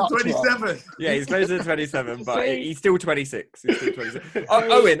closer to 27. Yeah, he's closer to 27, but he's still 26.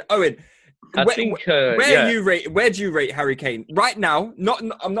 Owen. Where do you rate Harry Kane right now?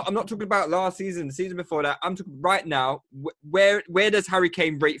 I'm not talking about last season, the season before that. I'm talking right now. Where does Harry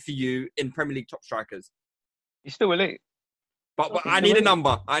Kane rate for you in Premier League top strikers? He's still elite. But I need a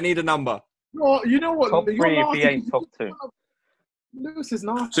number. Well, you know what? Top 3 if he ain't top 2. Lewis is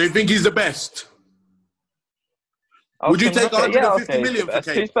not. So you think he's the best? Would you take 150 million for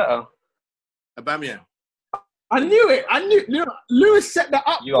Kane? Who's better? Aubameyang. I knew it. Lewis set that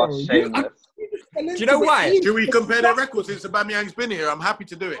up. You are shameless. Do you know why? Do we compare their records since Aubameyang's been here? I'm happy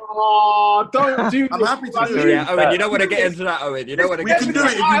to do it. Oh, don't do I'm happy to do it. Yeah, Owen, you don't want to get into that, Owen. You don't want to get into that.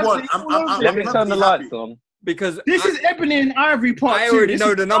 We can do it if you want. Let me turn the lights on. Because this is Ebony and Ivory Part 2. I already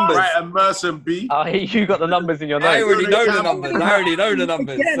know the numbers. Right, and Merson B. You got the numbers in your notes. I already know the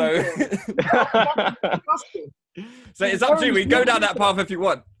numbers. So it's up to you. We can go down that path if you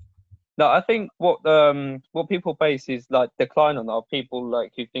want. No, I think what people base his decline on are people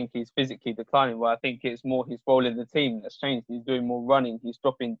who think he's physically declining. Where I think it's more his role in the team that's changed. He's doing more running. He's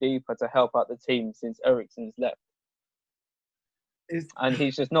dropping deeper to help out the team since Eriksen's left. And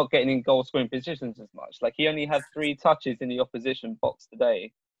he's just not getting in goal-scoring positions as much. He only had 3 touches in the opposition box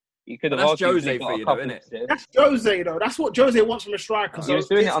today. He could have arguably Jose for you, though, isn't it? That's Jose, though. That's what Jose wants from a striker. He was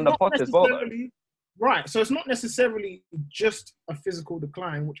doing it under Potter as well, though. Right, so it's not necessarily just a physical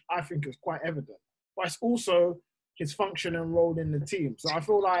decline, which I think is quite evident, but it's also his function and role in the team. So I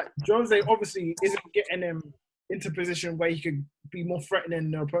feel like Jose obviously isn't getting him into a position where he could be more threatening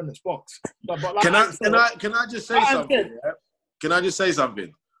in the opponent's box. Can I just say something? Yeah? Can I just say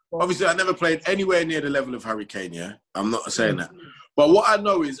something? Obviously, I never played anywhere near the level of Harry Kane, yeah? I'm not saying that. But what I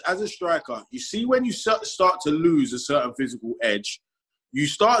know is, as a striker, you see when you start to lose a certain physical edge, you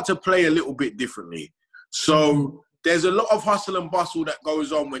start to play a little bit differently. So there's a lot of hustle and bustle that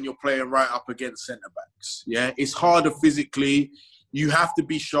goes on when you're playing right up against centre-backs, yeah? It's harder physically. You have to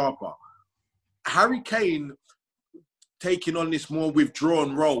be sharper. Harry Kane, taking on this more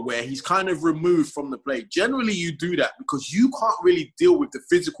withdrawn role where he's kind of removed from the play. Generally, you do that because you can't really deal with the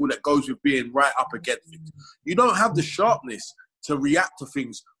physical that goes with being right up against it. You don't have the sharpness to react to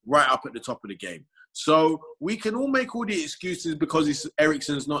things right up at the top of the game. So we can all make all the excuses because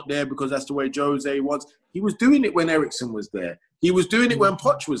Eriksen's not there, because that's the way Jose wants. He was doing it when Eriksen was there. He was doing it when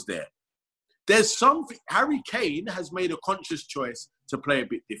Poch was there. There's something. Harry Kane has made a conscious choice to play a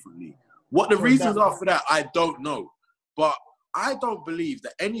bit differently. What the reasons are for that, I don't know. But I don't believe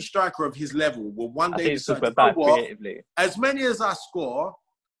that any striker of his level will one day decide to go, well, as many as I score,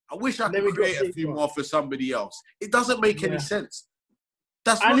 I wish I could create a few more for somebody else. It doesn't make any sense.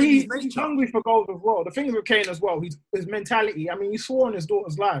 That's not his nature. He's hungry for goals as well. The thing is with Kane as well, his mentality. I mean, he swore on his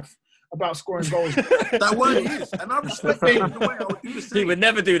daughter's life about scoring goals. That word is, and I respect Kane in the way I would do the same. He would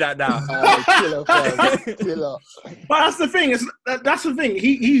never do that now. Killer. But that's the thing. That's the thing.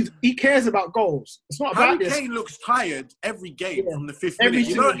 He cares about goals. It's not about Harry Kane looks tired every game from the fifth minute.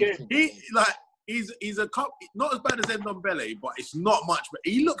 You know, he's a cup, not as bad as Ndombele, but it's not much. But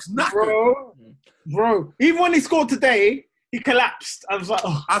he looks knackered. Bro. Even when he scored today, he collapsed. I was like,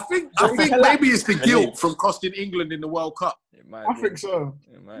 oh. I think maybe it's the guilt from costing England in the World Cup. I think so.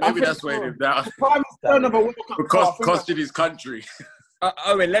 Maybe that's why he's down. Because costing his country.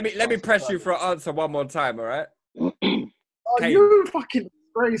 Owen, let me press you for an answer one more time, all right? You fucking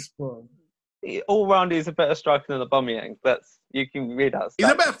disgrace, bro. All round, he's a better striker than Aubameyang. You can read that. He's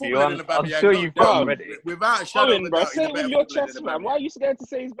a better footballer than Aubameyang. I'm sure you've got already. Without a shadow of a doubt, say it with your chest, man. Why are you scared to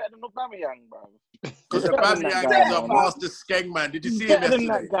say he's better than Aubameyang, bro? Because Aubameyang is a master skeng, man. Did you see him yesterday?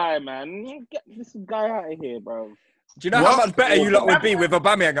 That guy, man. Get this guy out of here, bro. Do you know how much better you lot would be with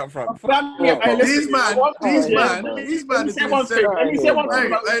Aubameyang up front? These man is insane.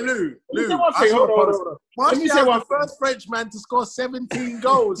 Hey, Lou. Let me say one. First French man to score 17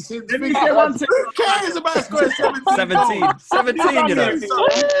 goals since. Who cares about scoring 17 goals? 17, you know.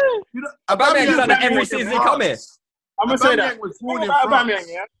 Aubameyang's done it every season he come here. I'm going to say that. Was born in France.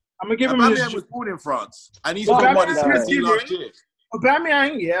 I'm going to give him Aubameyang was born in France. And he's got what last year.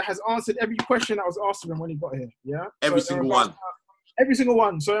 Aubameyang, has answered every question that was asked of him when he got here. Yeah, every single one. Every single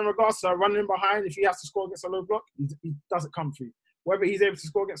one. So in regards to running behind, if he has to score against a low block, he does it comfy. Whether he's able to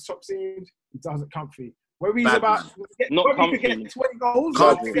score against top teams, he does it comfy. Whether he's not comfy. Get 20 goals,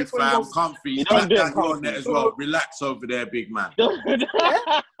 comfy, fam, comfy. He's clapped that you on net as well. Relax over there, big man.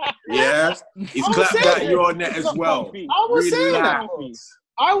 Yeah, he's clapped that you on net as well.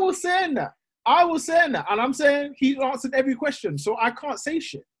 I was saying that. And I'm saying he answered every question, so I can't say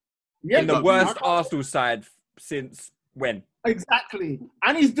shit. In the worst Arsenal side since when? Exactly.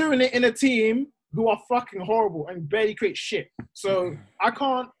 And he's doing it in a team who are fucking horrible and barely create shit. So I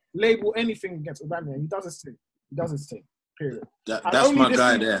can't label anything against Aubameyang. He does his thing. Period. That's my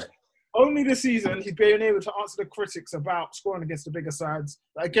guy there. Only this season he's been able to answer the critics about scoring against the bigger sides.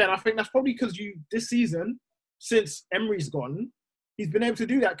 Again, I think that's probably because this season, since Emery's gone, he's been able to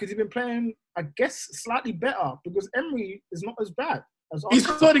do that because he's been playing, I guess, slightly better because Emery is not as bad. He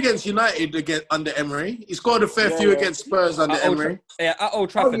scored against United under Emery. He scored a fair few against Spurs under Emery. At Old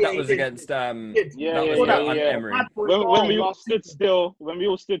Trafford, that was against Emery. When we all stood still.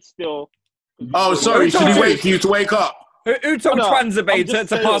 Oh, sorry. Should he wait for you to wake up? Who told Transabator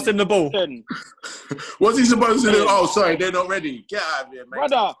to pass him the ball? What's he supposed to do? Oh, sorry, they're not ready. Get out of here, mate.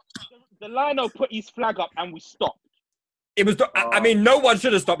 Brother, the lino put his flag up and we stopped. It was. I mean, no one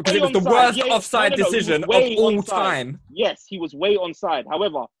should have stopped because it was the worst offside decision of all time. Yes, he was way onside.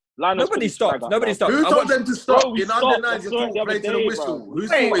 However, nobody stopped. Who told them to stop? In under 9, you're told to play to the whistle. Whose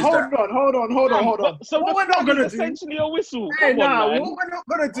fault is that? Hold on. So what we're not going to do? Essentially a whistle. What we're not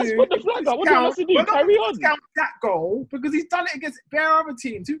going to do? Put the flag up. What do you want to do? Carry on. Count that goal because he's done it against bare other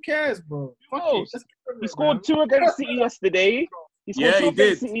teams. Who cares, bro? He scored 2 against City yesterday. He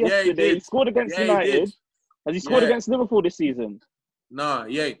scored against United. Has he scored against Liverpool this season? No,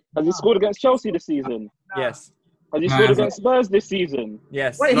 yeah. Has he scored against Chelsea this season? Yes. Has he scored against Spurs this season?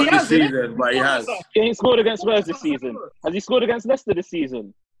 Yes. Wait, not this season, but he has. He ain't scored against Spurs this season. Has he scored against Leicester this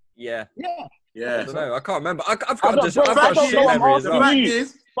season? Yeah. Yeah. I don't know. I can't remember. I've got shit memory as well. The fact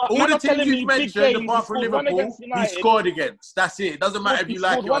is, all the teams he's mentioned, apart from Liverpool, he scored against. That's it. It doesn't matter if you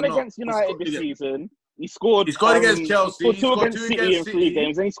like it or not. He scored 1 against United this season. He scored against Chelsea. He scored 2 against City in 3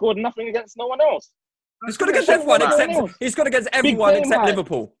 games, and he scored nothing against no one else. He's got against everyone except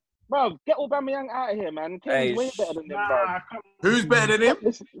Liverpool. Bro, get Aubameyang out of here, man. Kane's way better than him, bro. Who's better than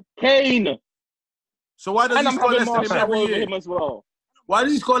him? Kane. So why does he score less than him every year? As well. Why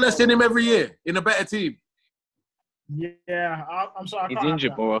does he score less than him every year in a better team? Yeah, I'm sorry. He's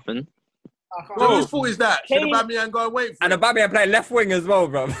injured more often. So whose fault is that? Should Aubameyang go and wait for him? And Aubameyang play left wing as well,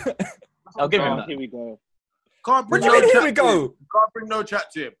 bro. I'll give him that. Here we go. Can't bring What do you mean, here chat we to him. go? Can't bring no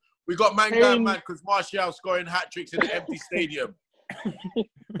chat to him. We got man going mad because Martial scoring hat tricks in an empty stadium.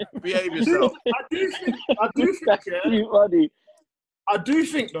 Behave yourself. I do think, yeah. I do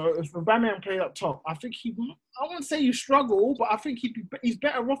think though, if Aubameyang played up top, I think I won't say you struggle, but I think he's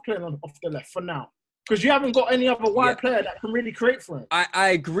better off playing off the left for now. Because you haven't got any other wide player that can really create for him. I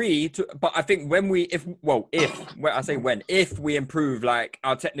agree, but I think if we improve like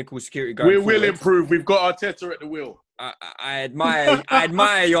our technical security going forward, we will improve. We've got Arteta at the wheel. I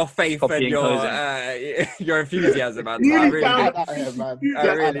admire your faith and your enthusiasm, man. I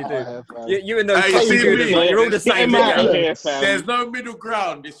really do. You and those you're all the same. There's no middle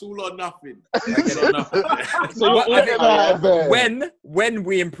ground. It's all or nothing. When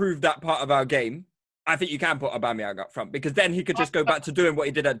we improve that part of our game, I think you can put Aubameyang up front because then he could just go back to doing what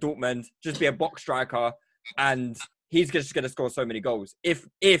he did at Dortmund, just be a box striker, and he's just going to score so many goals if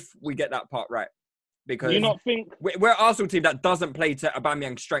we get that part right. Because you not think we're an Arsenal team that doesn't play to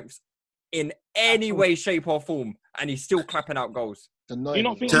Aubameyang's strengths in any way, shape, or form, and he's still clapping out goals. You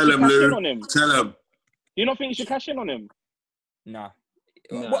not think Tell you should him, cash Lou. in on him? Tell him. You not think you should cash in on him? Nah.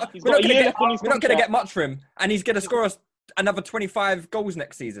 Nah. We're not going to get much for him, and he's going to score us another 25 goals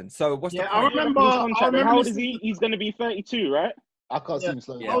next season. So what's the point? I remember how old is he? He's going to be 32, right? I can't see him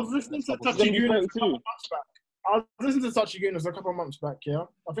slowing I was listening to Touchy Gooners a couple months back. I was listening to Touchy Gooners a couple of months back, yeah?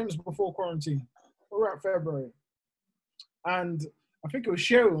 I think it was before quarantine. We were at February. And I think it was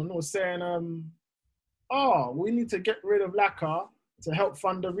Sharon was saying, we need to get rid of Laka to help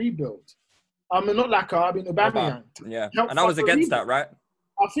fund the rebuild. I mean, not Laka, I mean Aubameyang. Yeah, and I was against that, right?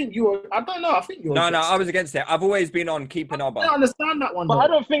 I think you were, I don't know, I think you were. No, I was against it. I've always been on keeping Auba. I don't understand that one. But I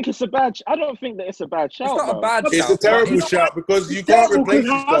don't think it's a bad, I don't think that it's a bad shout. It's not a bad shout. It's a terrible shout because you can't replace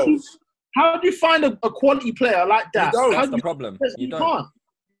his goals. How do you find a quality player like that? That's the problem. You can't.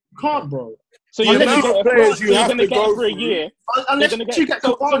 You can't, bro. So you're going to get go for a year. Unless you get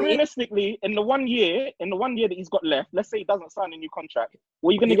so realistically, in the 1 year that he's got left, let's say he doesn't sign a new contract.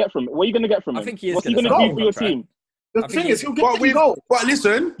 What are you going to get from it? What are you going to get from him? I think he is. What's he going to do for your team? The thing is, he'll get the goal. But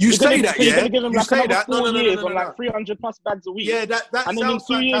listen, you say that, yeah? You're going to give him you like say another that. 4 years on like 300 plus bags a week. Yeah, that and then in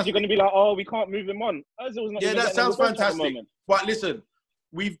 2 years, you're going to be like, we can't move him on. Yeah, that sounds fantastic. But listen,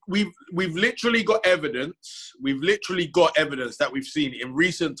 we've literally got evidence. We've literally got evidence that we've seen in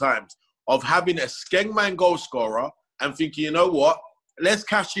recent times of having a Skengman goal scorer and thinking, you know what? Let's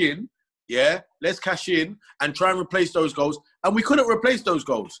cash in. Yeah, let's cash in and try and replace those goals. And we couldn't replace those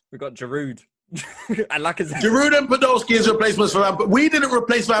goals. We got Giroud. And Giroud and Podolski as replacements for Van Persie. We didn't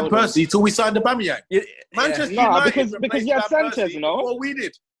replace Van Persie till we signed Aubameyang. Manchester United because you had Sanchez, Well, we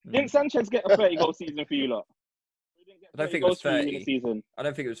did. Didn't Sanchez get a 30-goal season for you lot? I don't think it was 30. I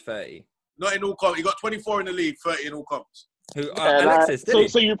don't think it was 30. Not in all comps. He got 24 in the league, 30 in all comps. Who? Alexis, did he?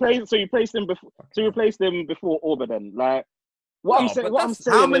 So you replaced him before. So you replaced him before Auba then, like. I'm saying.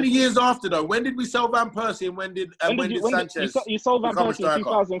 How many years after though? When did we sell Van Persie and when did Sanchez? You sold Van Persie in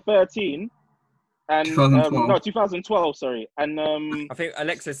 2013. And 2012, sorry. And I think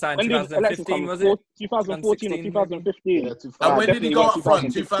Alexis signed 2015, was it? 2014 or 2015. Yeah, and when did he go up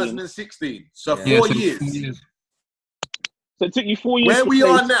front? 2016. So 4 years. So it took you 4 years. Where we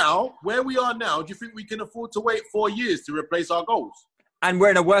are now, do you think we can afford to wait 4 years to replace our goals? And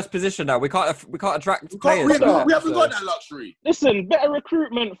we're in a worse position now. We can't attract players. We haven't got that luxury. Listen, better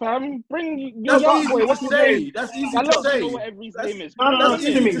recruitment, fam. Bring your young boy. What's his name? That's easy to say. Whatever his name is. That's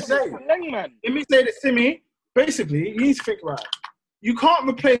easy to say. Let me say this, Timmy. Basically, you need to think right. You can't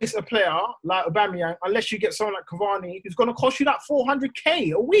replace a player like Aubameyang unless you get someone like Cavani who's going to cost you that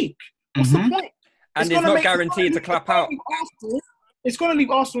 400k a week. What's the point? And it's not guaranteed to clap out. It's going to leave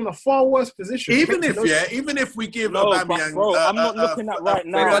Arsenal in a far worse position. Even if we give Aubameyang, bro, I'm not looking at right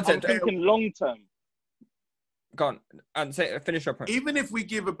now. I'm thinking long term. Go on and finish your point. Even if we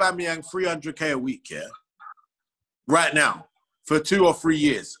give Aubameyang 300k a week, yeah, right now for 2 or 3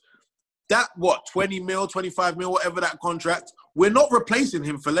 years, that 20 mil, 25 mil, whatever that contract, we're not replacing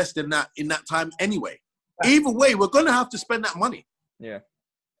him for less than that in that time anyway. Either way, we're going to have to spend that money. Yeah.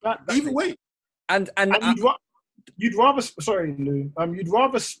 Either way. And you'd rather, sorry, Lou, you'd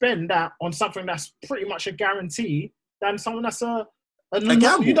rather spend that on something that's pretty much a guarantee than something that's a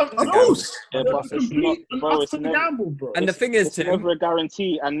gamble. You don't know. Yeah, it's a gamble, bro. And the thing is, it's never a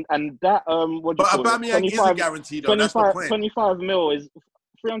guarantee. And that Aubameyang is a guarantee, though. 25 mil is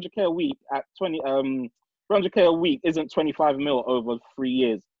 300k a week at 300k a week isn't 25 mil over 3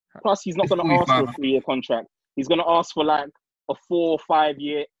 years. Plus, he's not going to ask for a 3-year contract. He's going to ask for like a 4 or 5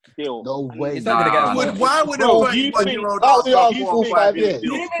 year deal. No way. He's not going to get Why would a 31-year-old ask for a 4 or 5 year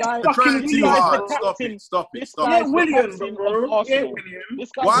deal? You're trying too hard. Stop it. Williams, bro.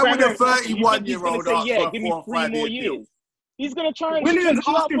 Why would a 31-year-old ask for a 4 or 5 year deal? He's gonna try and Williams stretch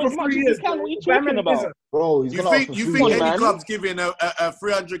you out asking for as for much 3 as years. he can. What are you talking about? Bro, You think any club's giving a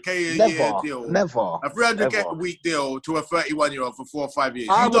 300k a year deal? Never. A 300k a week deal to a 31-year-old for 4 or 5 years?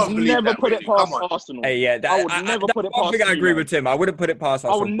 I You don't would believe never that, put really. it past Come on. Arsenal. Hey, yeah, I would never put it past. I think I agree with Tim. I wouldn't put it past I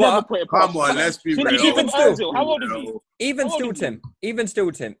Arsenal. would never put it past. Come on, let's be real. Even Ozil, how old is he? Even still, Tim,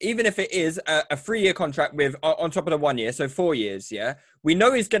 even if it is a 3-year contract with on top of the 1 year, so 4 years, yeah, we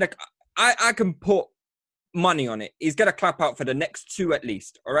know he's gonna. I can put money on it. He's gonna clap out for the next 2 at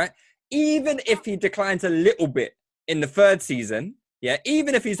least. All right. Even if he declines a little bit in the 3rd season, yeah,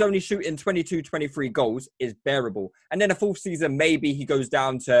 even if he's only shooting 22, 23 goals, is bearable. And then the 4th season, maybe he goes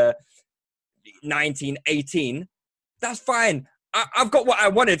down to 19, 18. That's fine. I've got what I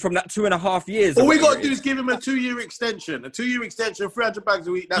wanted from that 2.5 years. All we got to do is give him a 2-year extension. A 2-year extension, 300 bags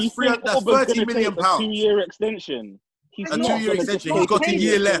a week. That's 30 million pounds. A 2-year extension. A 2-year extension. He's got a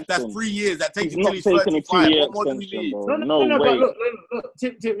year left. That's 3 years. That takes him till he's 35. What more do we need? No, but look,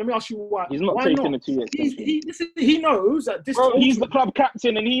 Tim, let me ask you why. He's not why taking not? a 2-year extension. He knows that this. Bro, he's the club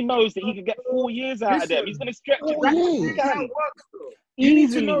captain and he knows that he can get 4 years out of them. He's going to stretch it.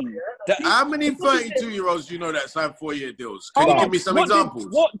 Easily. How many 32-year-olds do you know that signed 4-year deals? Can you give me some examples?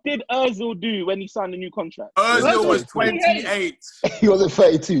 What did Ozil do when he signed a new contract? Ozil was 28. He wasn't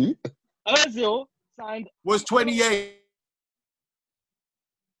 32. Ozil signed... Was 28.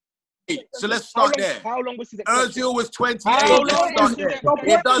 So let's start there. How long was his extension? Ozil was 28. Let's start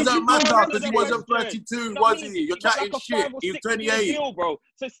there. It doesn't matter because he wasn't 32, was he? You're chatting shit. He was 28.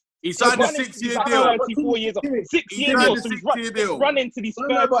 He signed a 6-year deal. 34 years old. 6-year deal. So he's running to these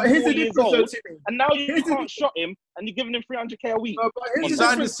 34 years old. And now you can't shot him and you're giving him 300k a week. He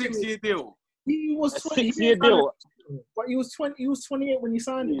signed a 6-year deal. He was 6-year deal. But he was 28 when he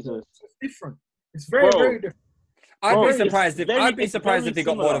signed it. So it's different. It's very different. I'd be surprised if he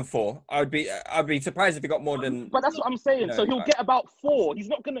got more than 4. I'd be surprised if he got more than. But that's what I'm saying. So he'll get about 4. He's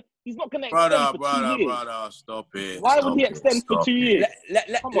not gonna extend for 2 years. Brother, stop it. Why would he extend for 2 years?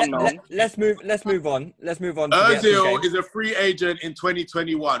 Let's move on. Ozil is a free agent in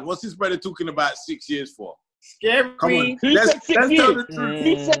 2021. What's this brother talking about 6 years for? Scary. Come on. Who Let's said 6 tell years? the truth.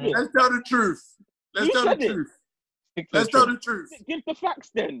 Who said it? Let's tell the truth. Let's tell the truth. Let's tell the truth. Give the facts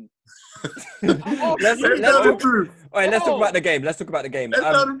then. Let's tell the truth. All right, let's talk about the game. Let's tell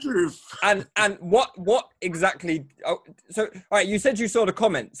the truth. And what exactly? So, all right, you said you saw the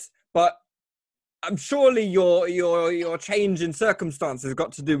comments, but I'm surely your change in circumstances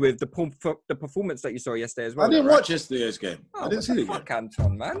got to do with the performance that you saw yesterday as well. I didn't watch yesterday's game. I didn't see it. Fuck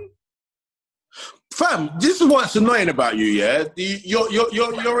Anton, man. Fam, this is what's annoying about you, yeah?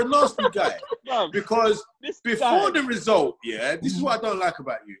 You're a nasty guy. Because before the result, yeah, this is what I don't like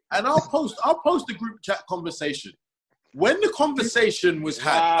about you. And I'll post the group chat conversation. When the conversation was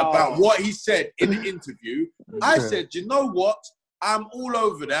had about what he said in the interview, I said, you know what? I'm all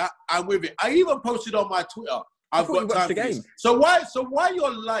over that. I'm with it. I even posted on my Twitter. I've got time for this. So why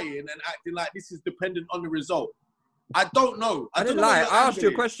you're lying and acting like this is dependent on the result? I don't know. I didn't lie. I asked you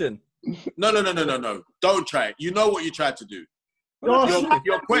a question. No. Don't try it. You know what you tried to do.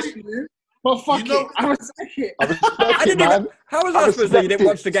 Your question is... Well, fuck it. I respect it. I didn't even... How was I supposed to say you didn't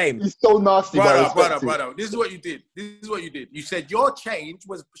watch the game? He's so nasty, brother. This is what you did. You said your change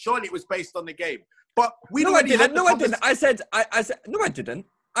was... Surely it was based on the game. But we I didn't. No, I didn't. I said... No, I didn't.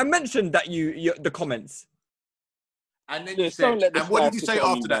 I mentioned that you the comments. And then you said... And what did you say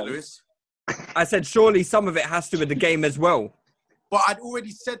after that, Lewis? I said, surely some of it has to do with the game as well. But I'd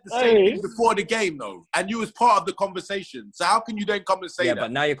already said the same thing before the game, though. And you was part of the conversation. So how can you then come and say that? Yeah,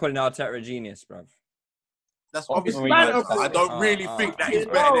 but now you're calling Arteta a genius, bruv. That's obviously I don't really think that he's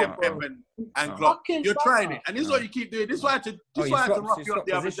better than Pep and Klopp. You're trying it. And this is what you keep doing. This is why I had to rough you up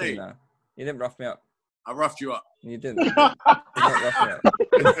the other day. You didn't rough me up. I roughed you up. You didn't. You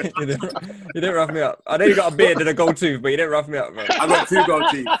didn't rough me up. I know you got a beard and a gold tooth, but you didn't rough me up, bro. I got 2 gold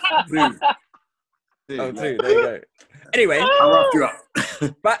teeth. 2. Oh, 2. There you go. Anyway, I roughed you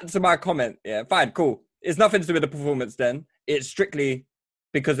up. Back to my comment. Yeah, fine, cool. It's nothing to do with the performance then. It's strictly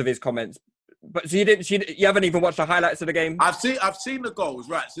because of his comments. But so you haven't even watched the highlights of the game? I've seen the goals,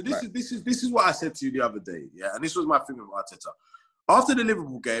 right? So this is what I said to you the other day, yeah. And this was my thing with Arteta. After the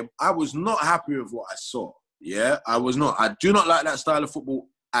Liverpool game, I was not happy with what I saw. Yeah, I was not. I do not like that style of football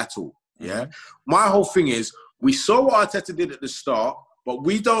at all. Yeah, my whole thing is we saw what Arteta did at the start. But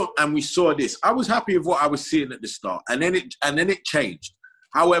we don't, and we saw this. I was happy with what I was seeing at the start, and then it changed.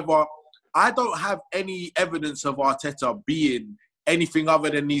 However, I don't have any evidence of Arteta being anything other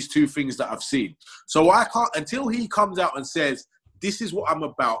than these two things that I've seen. So I can't, until he comes out and says, this is what I'm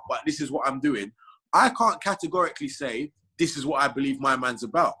about, but this is what I'm doing, I can't categorically say, this is what I believe my man's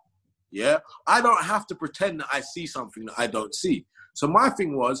about. Yeah? I don't have to pretend that I see something that I don't see. So my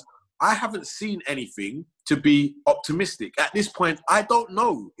thing was, I haven't seen anything to be optimistic. At this point, I don't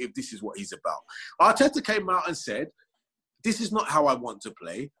know if this is what he's about. Arteta came out and said, this is not how I want to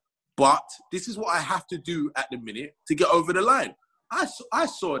play, but this is what I have to do at the minute to get over the line. I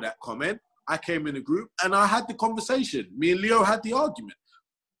saw that comment. I came in the group and I had the conversation. Me and Leo had the argument.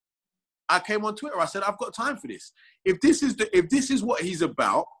 I came on Twitter. I said, I've got time for this. If this is what he's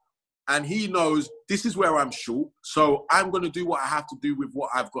about, and he knows this is where I'm short, so I'm going to do what I have to do with what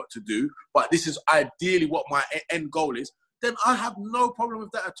I've got to do, but this is ideally what my end goal is, then I have no problem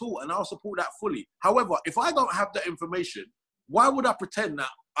with that at all, and I'll support that fully. However, if I don't have that information, why would I pretend that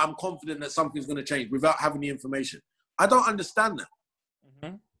I'm confident that something's going to change without having the information? I don't understand that.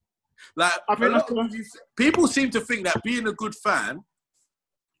 Mm-hmm. Like, people seem to think that being a good fan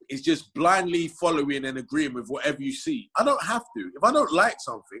is just blindly following and agreeing with whatever you see. I don't have to. If I don't like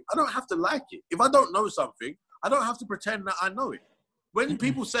something, I don't have to like it. If I don't know something, I don't have to pretend that I know it. When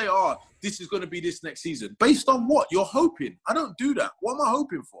people say, oh, this is going to be this next season, based on what? You're hoping. I don't do that. What am I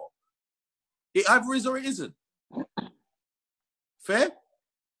hoping for? It either is or it isn't. Fair?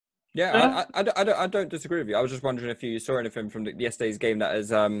 Yeah, I don't disagree with you. I was just wondering if you saw anything from yesterday's game that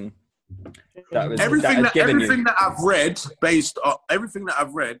has everything that I've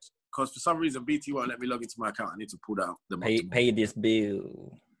read, because for some reason BT won't let me log into my account. I need to pull that out. Pay this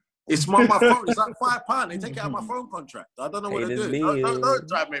bill. It's my phone. It's like £5. They take it out of my phone contract. I don't know what to do. Don't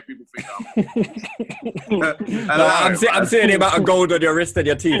try to make people think I'm seeing the amount of gold on your wrist and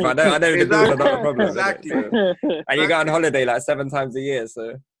your teeth. I know the bills are not a problem. Exactly. And you go on holiday like 7 times a year,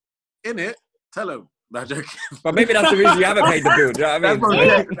 so. In it, tell them. No, joking. But maybe that's the reason you haven't paid the bill. Do you know what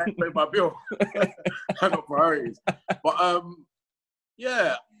I mean? That's paid my bill. I got priorities. But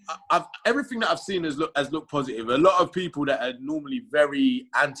yeah, everything that I've seen has looked positive. A lot of people that are normally very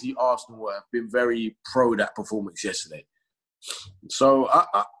anti-Arsenal have been very pro that performance yesterday. So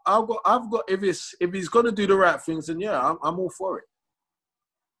I've got if he's gonna do the right things, then yeah, I'm all for it.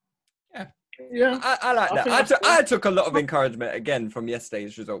 Yeah, I like that. I took a lot of encouragement again from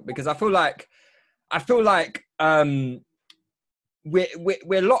yesterday's result because I feel like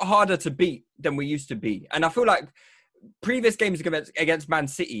we're a lot harder to beat than we used to be, and I feel like previous games against Man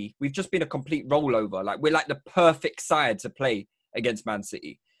City, we've just been a complete rollover. Like we're like the perfect side to play against Man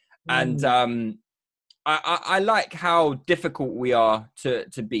City, and I like how difficult we are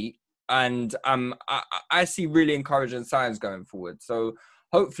to beat, and I see really encouraging signs going forward. So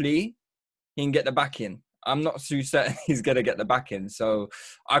hopefully he can get the back in. I'm not too certain he's going to get the back in. So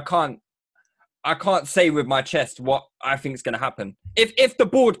I can't say with my chest what I think is going to happen. If the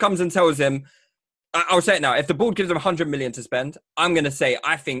board comes and tells him, I'll say it now, if the board gives him 100 million to spend, I'm going to say,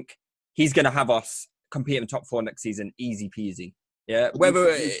 I think he's going to have us compete in top 4 next season. Easy peasy. Yeah. Whether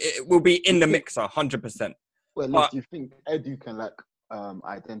it will be in the mixer, 100%. Well, do you think Edu can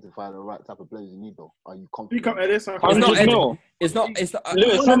identify the right type of players you need, though? Are you confident? It's not.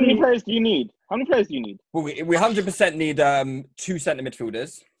 Lewis, how many players do you need? Well, we 100% need 2 centre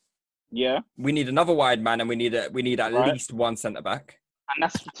midfielders. Yeah. We need another wide man, and we need at least 1 centre back. And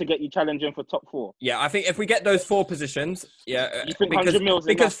that's to get you challenging for top 4. Yeah, I think if we get those 4 positions, yeah. You think 100 mils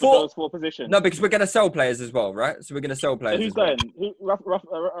enough for those 4 positions? No, because we're going to sell players as well, right? So we're going to sell players. So who's going?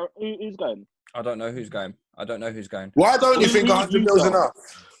 Who's going? I don't know who's going. Why don't you think 100 mils enough?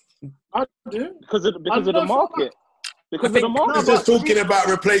 I do. Because of the market. Because of the market. He's just talking about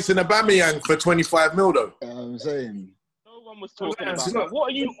replacing Aubameyang for 25 mil, though. I'm saying. No one was talking about that.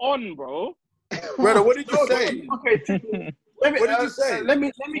 What are you on, bro? Brother, what did you say? Okay. What did you say? Let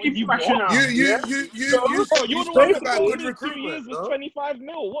me give you rationale. You spoke about good recruitment. 2 years with 25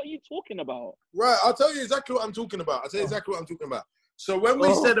 mil. What are you talking about? Right, I'll tell you exactly what I'm talking about. So when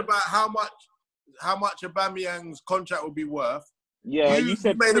we said about how much Aubameyang's contract would be worth, yeah, you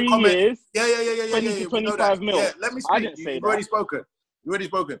said made 3 years. Yeah. 25 mil. Yeah, let me speak. I didn't say You've that. already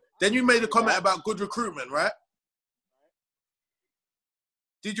spoken. Then you made a comment about good recruitment, right?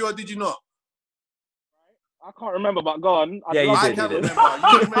 Did you or did you not? I can't remember, but go on. I can't remember. You made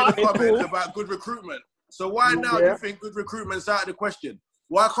a comment about good recruitment. So why now do you think good recruitment's out of the question?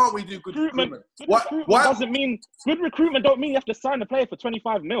 Why can't we do good recruitment? Why doesn't mean good recruitment? Don't mean you have to sign a player for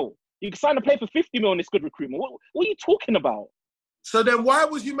 25 mil. You can sign a player for 50 mil and it's good recruitment. What are you talking about? So then why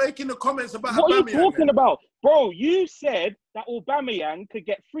was you making the comments about what Aubameyang? What are you talking about? Bro, you said that Aubameyang could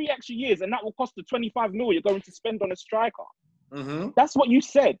get 3 extra years and that will cost the 25 mil you're going to spend on a striker. Mm-hmm. That's what you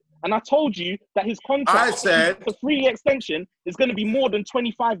said. And I told you that his contract for 3-year extension is going to be more than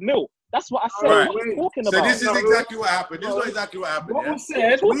 25 mil. That's what I said. Right. What are you talking So about? this is exactly what happened. This is exactly what happened. What was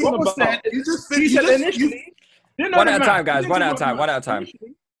said? What was said? You said initially. One at a time, guys. One at a time.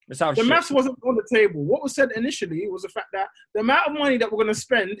 The maths wasn't on the table. What was said initially was the fact that the amount of money that we're going to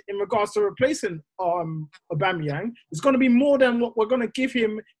spend in regards to replacing Aubameyang is going to be more than what we're going to give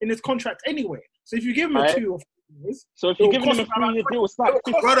him in his contract anyway. So if you give him a 2 or 3 years, so if you're giving him a 3-year deal, it's like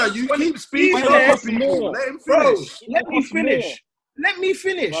brother, you keep speaking. Let me finish. Let me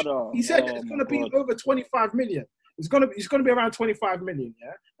finish. He said it's going to be over 25 million. It's going to be around 25 million,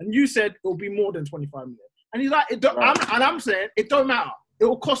 yeah. And you said it will be more than 25 million. And he's like, I'm saying it don't matter. It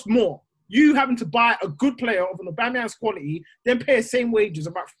will cost more. You having to buy a good player of an Aubameyang's quality, then pay the same wages,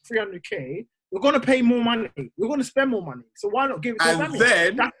 about 300k. We're going to pay more money. We're going to spend more money. So why not give it to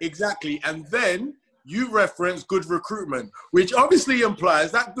Aubameyang? And then you reference good recruitment, which obviously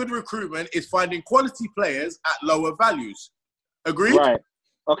implies that good recruitment is finding quality players at lower values. Agreed? Right.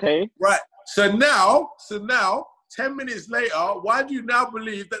 Okay. Right. So now, 10 minutes later, why do you now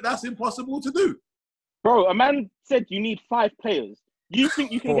believe that that's impossible to do? Bro, a man said you need 5 players. You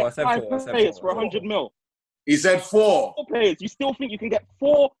think you can get 5 players for 100 mil? He said 4. 4 players. You still think you can get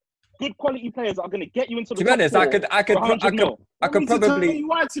 4 good quality players that are going to get you into the top 4? To be honest, I could probably.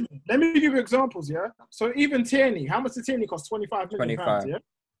 Let me give you examples, yeah? So even Tierney, how much did Tierney cost? 25 million pounds,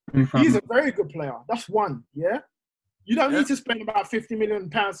 yeah? He's a very good player. That's one, yeah? You don't need to spend about 50 million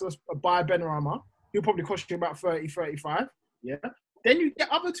pounds to buy Benrahma. He'll probably cost you about 30, 35, yeah? Then you get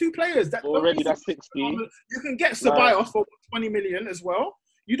other 2 players. That's 60. You can get Ceballos for 20 million as well.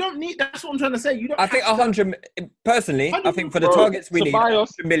 You don't need. That's what I'm trying to say. You don't. I think 100. Personally, I think for the targets we need, 100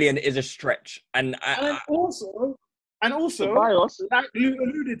 million is a stretch. And also, Ceballos, like Luke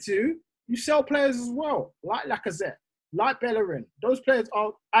alluded to, you sell players as well, like Lacazette, like Bellerin. Those players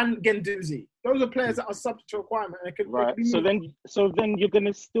are, and Guendouzi. Those are players that are subject to requirement. Right. So then you're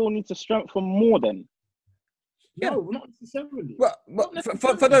gonna still need to strengthen more then. No, not necessarily. Well,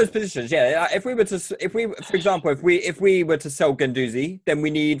 for those positions, yeah. If we, for example, if we were to sell Guendouzi, then we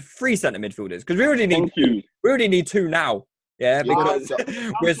need 3 centre midfielders because we already need 2 now. Yeah, because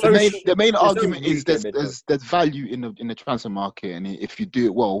the main argument is there's value in the transfer market, and if you do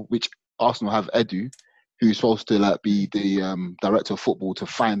it well, which Arsenal have Edu, who's supposed to be the director of football to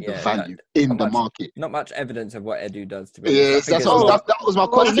find the value in the market. Not much evidence of what Edu does. To be honest. That was my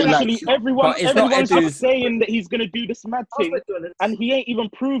question. Everyone's just saying that he's going to do this mad thing, and he ain't even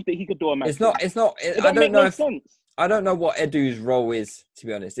proved that he could do a mad thing. It's not. I don't know what Edu's role is. To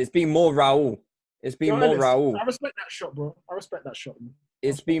be honest, it's been more Raul. It's been more Raul. I respect that shot, bro.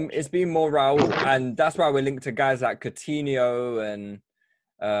 It's been more Raul, and that's why we're linked to guys like Coutinho and.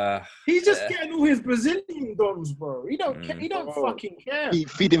 He's just getting all his Brazilian dons, bro. He don't care. He don't fucking care.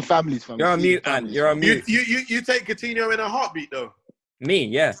 Feeding families from. You're on mute, and you're on mute. You take Coutinho in a heartbeat, though. Me,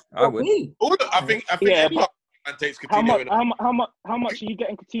 yeah, I would. I think everyone takes Coutinho. How much are you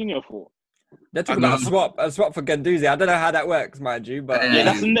getting Coutinho for? They're talking about a swap for Guendouzi. I don't know how that works, mind you, but yeah,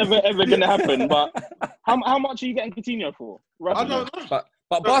 that's never ever gonna happen. But how much are you getting Coutinho for? I don't know.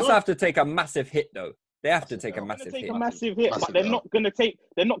 But Barca have to take a massive hit, though. They have to take a massive hit. But they're not going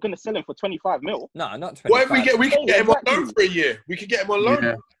to sell him for 25 mil. No, not 25. What if we can get him on loan for a year? We could get him on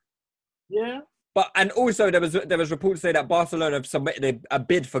loan. Yeah. But and also there was reports say that Barcelona have submitted a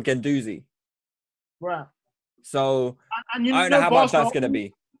bid for Guendouzi. Right. So I don't know how much that's going to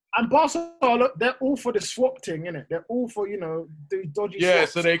be. And Barcelona, they're all for the swap thing, innit? They're all for, the dodgy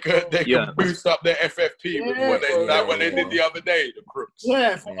swaps. So they could boost up their FFP with what they did the other day, the crooks.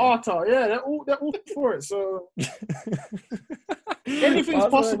 Yeah, for Arta. Yeah, they're all for it. So anything's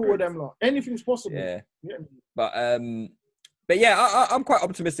possible with them lot. Anything's possible. Yeah. But yeah, I'm quite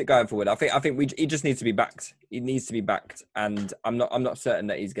optimistic going forward. I think he just needs to be backed. He needs to be backed, and I'm not certain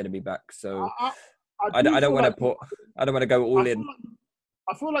that he's going to be back. So I don't want to go all in.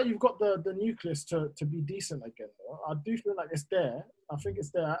 I feel like you've got the nucleus to be decent again, though. I do feel like it's there. I think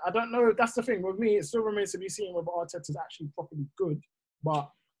it's there. I don't know. That's the thing. With me, it still remains to be seen whether Arteta's actually properly good. But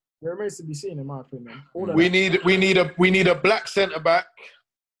it remains to be seen, in my opinion. We need a black centre-back.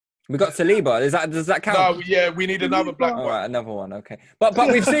 We got Saliba. Does that count? No, yeah, we need another black one. All right, another one. Okay, but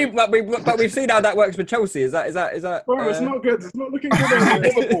we've seen we've seen how that works with Chelsea. Is that? Bro, it's not good. It's not looking good.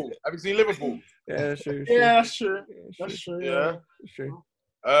 Liverpool. Have you seen Liverpool? Yeah, true. Yeah, that's true. That's true. Yeah, that's true.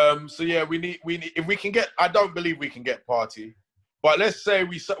 So yeah, we need if we can get. I don't believe we can get Partey, but let's say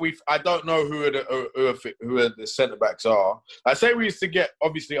we. I don't know who the centre backs are. I say we used to get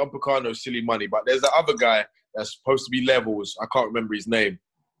obviously Upamecano silly money, but there's the other guy that's supposed to be levels. I can't remember his name.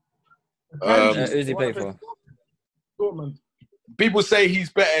 Who's he play for? Dortmund. people say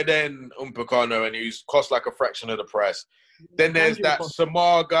he's better than Upamecano and he's cost like a fraction of the price. Then there's that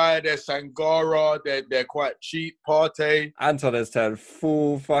Samar guy, there's Sangara, they're quite cheap. Partey. Anton has turned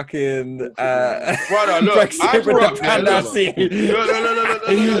full fucking Brother, look, Brexit with the Panassi.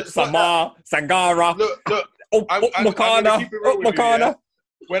 Look. Samar, Sangara. Look. Upamecano.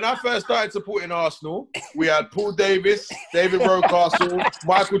 When I first started supporting Arsenal, we had Paul Davis, David Rocastle,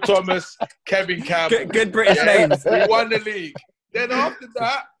 Michael Thomas, Kevin Campbell. Good British names. We won the league. Then after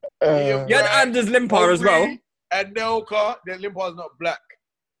that, you had Anders Limpar as well. And Nelka. Then Limpar's not black.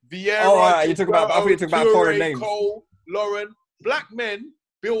 Vieira. Oh, right. I thought you talking about foreign names. Cole, Lauren. Black men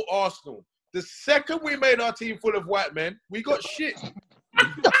built Arsenal. The second we made our team full of white men, we got shit.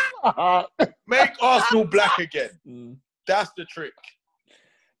 Make Arsenal black again. That's the trick.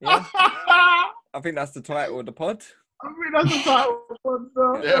 Yeah. I think that's the title of the pod. I mean, that's the title of the pod,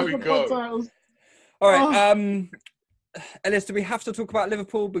 bro. There we go. All right. Ellis, do we have to talk about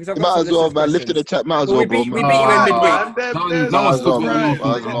Liverpool? Because I've might as well, man. Lift in the chat, might as well, we bro. beat you in midweek.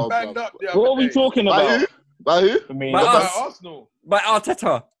 What are we talking about? By who? By Arsenal. By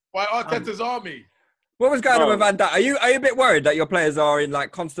Arteta. By Arteta's army. What was going on with Van Dijk? Are you a bit worried that your players are in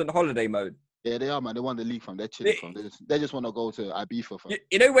like constant holiday mode? Yeah, they are, man. They won the league from. They're chilling from. They just want to go to Ibiza from.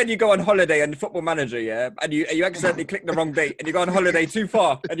 You know when you go on holiday on Football Manager, yeah, and you accidentally click the wrong date and you go on holiday too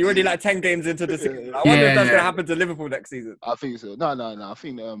far and you're already like 10 games into the season. I wonder if that's going to happen to Liverpool next season. I think so. No. I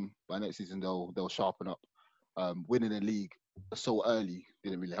think by next season they'll sharpen up. Winning the league so early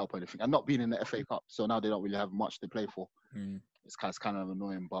didn't really help anything, and not being in the FA Cup, so now they don't really have much to play for. It's kind of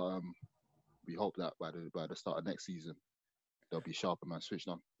annoying, but we hope that by the start of next season they'll be sharper, man, switched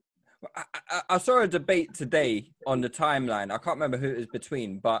on. I saw a debate today on the timeline. I can't remember who it was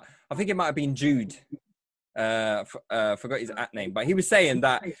between, but I think it might have been Jude. Forgot his name, but he was saying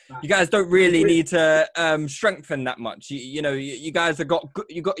that you guys don't really need to strengthen that much. You guys have got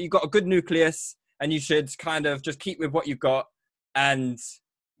you got a good nucleus, and you should kind of just keep with what you've got and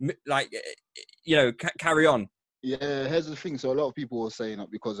carry on. Yeah, here's the thing. So a lot of people were saying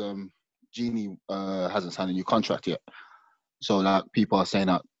that because Genie hasn't signed a new contract yet. So like people are saying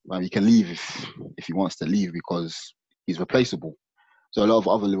that he can leave if he wants to leave because he's replaceable. So a lot of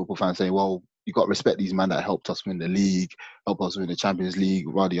other Liverpool fans say, well, you got to respect these men that helped us win the league, helped us win the Champions League,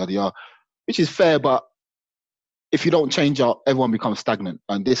 yada, which is fair. But if you don't change up, everyone becomes stagnant.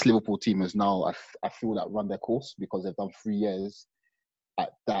 And this Liverpool team is now, I feel that run their course because they've done 3 years at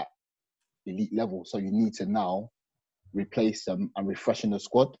that elite level. So you need to now replace them and refreshen the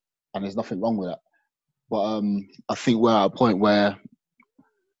squad. And there's nothing wrong with that. But I think we're at a point where,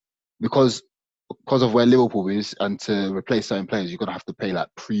 because of where Liverpool is, and to replace certain players, you're going to have to pay like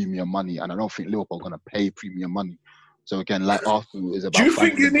premium money. And I don't think Liverpool are going to pay premium money. So again, like Arsenal is about... Do you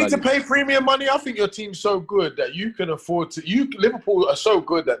think you need to pay premium money? I think your team's so good that you can afford to... Liverpool are so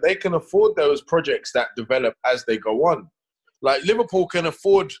good that they can afford those projects that develop as they go on. Like Liverpool can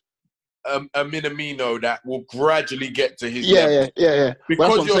afford a Minamino that will gradually get to his level. Yeah.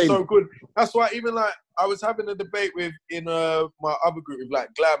 Because you're so good. That's why even like I was having a debate in my other group with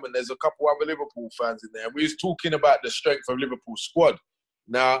like Glam, and there's a couple other Liverpool fans in there. And we was talking about the strength of Liverpool's squad.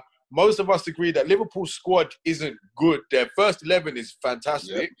 Now, most of us agree that Liverpool's squad isn't good. Their first 11 is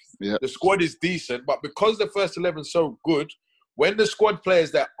fantastic. Yep. The squad is decent, but because the first 11 is so good, when the squad players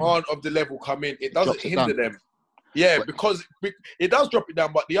that aren't of the level come in, it doesn't hinder them. Yeah, because it does drop it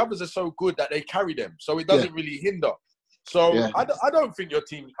down, but the others are so good that they carry them, so it doesn't really hinder. So I don't think your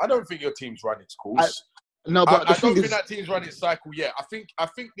team's run its course. I don't think that team's run its cycle yet. I think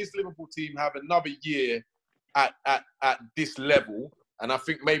this Liverpool team have another year at this level, and I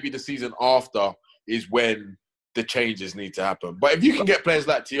think maybe the season after is when the changes need to happen. But if you can get players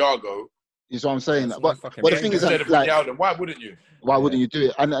like Thiago, is what I'm saying. But the thing is, that, like, why wouldn't you? Why wouldn't you do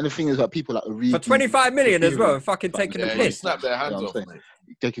it? And the thing is that people like Origi... For 25 million as well, fucking taking the piss. Snap their hands off, mate.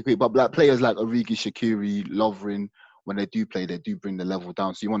 Take it quick. But like players like Origi, Shaqiri, Lovren, when they do play, they do bring the level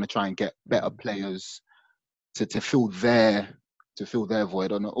down. So you want to try and get better players to fill their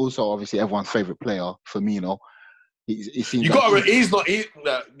void. And also, obviously, everyone's favourite player, Firmino. He seems you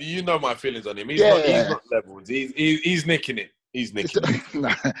know my feelings on him. He's not leveled. He's nicking it. He's nicking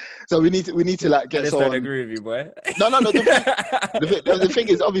it. So we need to like get someone. I don't agree with you, boy. No. The thing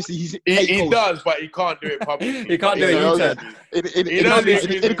is, obviously, he does, but he can't do it publicly. He can't do it. In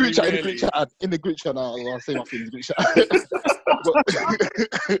the group chat, I'll say my feelings. Group chat.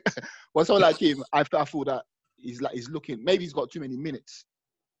 But someone like him, I feel that he's looking. Maybe he's got too many minutes.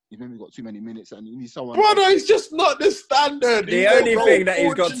 He's maybe got too many minutes, and you need someone. Brother, it's just not the standard. The only thing that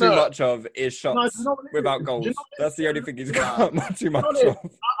he's got too much of is shots without goals. That's the only thing he's got too much of.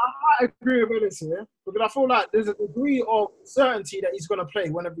 I might agree with Ellis here, because I feel like there's a degree of certainty that he's going to play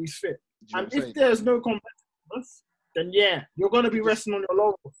whenever he's fit. And if there's no competitiveness, then yeah, you're going to be resting on your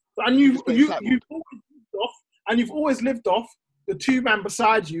laurels. And you've always lived off the two man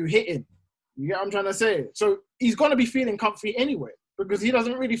beside you hitting. You get what I'm trying to say? So he's going to be feeling comfy anyway, because he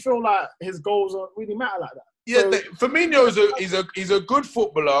doesn't really feel like his goals don't really matter like that. Yeah, Firmino is a good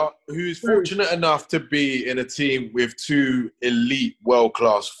footballer who is fortunate enough to be in a team with two elite,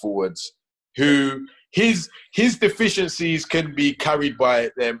 world-class forwards who his deficiencies can be carried by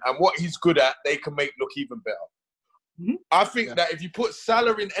them, and what he's good at, they can make look even better. Mm-hmm. I think that if you put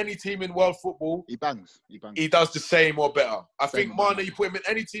Salah in any team in world football, he bangs. He does the same or better. I think Mane, you put him in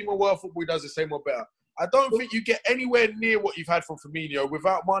any team in world football, he does the same or better. I don't think you get anywhere near what you've had from Firmino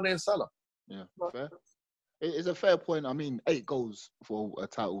without Mane and Salah. Yeah, fair. It's a fair point. I mean, 8 goals for a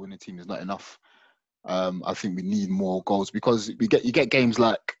title-winning team is not enough. I think we need more goals, because you get games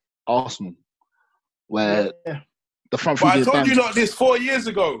like Arsenal where the front three. But I told you not this 4 years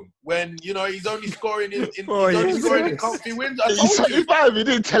ago when he's only scoring in comfy wins. I told you. You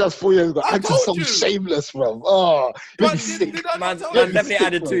didn't tell us 4 years ago. I'm just so shameless, bro. Oh, man definitely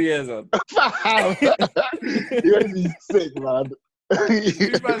added 2 years on. You made me sick, man.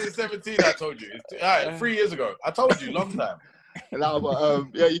 2017, I told you. All right, 3 years ago. I told you, long time.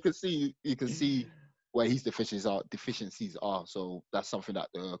 Yeah, you can see where his deficiencies are. So that's something that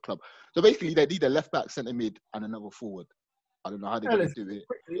the club. So basically, they need a left back, centre mid, and another forward. I don't know how they're going to do it.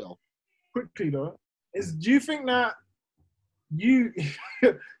 Quickly though, do you think that you've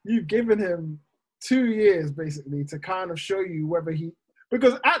given him 2 years basically to kind of show you whether he,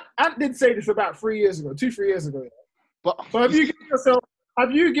 because Ant did say this about 3 years ago, 2-3 years ago. But have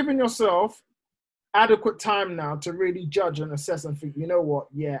you given yourself adequate time now to really judge and assess and think, you know what,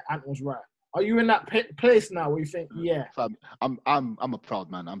 yeah, Ant was right? Are you in that place now where you think, yeah? I'm a proud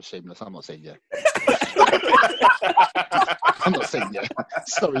man. I'm shameless. I'm not saying yeah. I'm not saying yeah.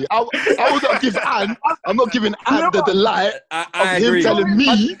 Sorry, I would not give Ant. I'm not giving Ant the delight of him telling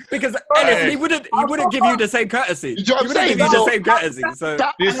me, because Ellis, he wouldn't give you the same courtesy. You know what I'm saying? He wouldn't give you the same courtesy. So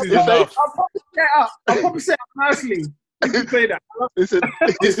this is enough. I'll probably say it nicely. You say that. Listen,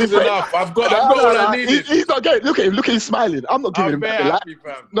 this is enough. I've got what I needed. He's not getting. Look at him. He's smiling. I'm not giving him that happy,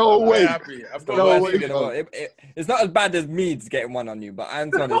 fam. No way. I've got what I needed. It's not as bad as Meads getting one on you, but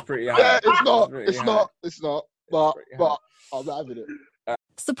Anton is pretty high. Yeah, it's not. But I'm not having it.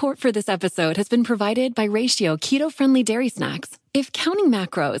 Support for this episode has been provided by Ratio keto-friendly dairy snacks. If counting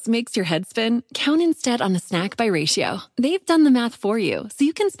macros makes your head spin, count instead on a snack by Ratio. They've done the math for you, so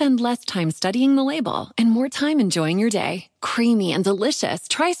you can spend less time studying the label and more time enjoying your day. Creamy and delicious,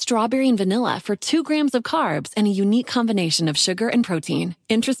 try strawberry and vanilla for 2 grams of carbs and a unique combination of sugar and protein.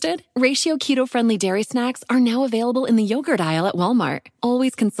 Interested? Ratio keto-friendly dairy snacks are now available in the yogurt aisle at Walmart.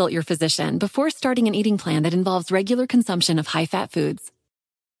 Always consult your physician before starting an eating plan that involves regular consumption of high-fat foods.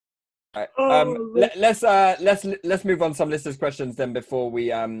 Right. Let's move on to some listeners' questions then before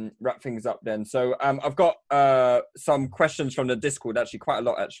we wrap things up then. So I've got some questions from the Discord, actually quite a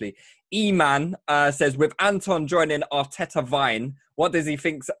lot actually. E-Man says, with Anton joining Arteta Vine, what does he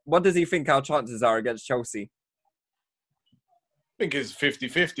think our chances are against Chelsea? I think it's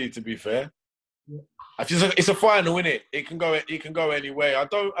 50-50 to be fair. It's a final, isn't it? It can go any way. I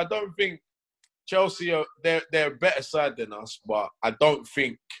don't think Chelsea they're a better side than us, but I don't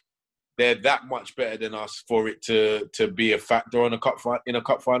think they're that much better than us for it to be a factor in a cup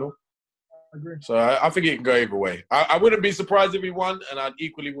final. I agree. So I think it can go either way. I wouldn't be surprised if we won, and I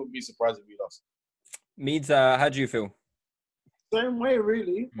equally wouldn't be surprised if we lost. Meads, how do you feel? Same way,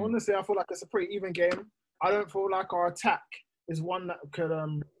 really. Honestly, I feel like it's a pretty even game. I don't feel like our attack is one that could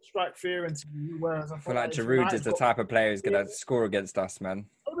strike fear into you, whereas I feel like Giroud is the type of player who's going to score against us, man.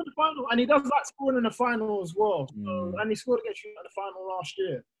 Over the final, and he does like scoring in the final as well. So, and he scored against you in the final last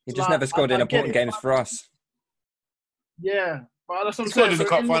year. He just never scored in important games for us. Yeah, but that's what he scored in the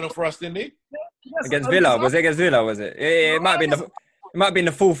cup final for us, didn't he? Yes, against Villa, was it against Villa? Was it? It might have been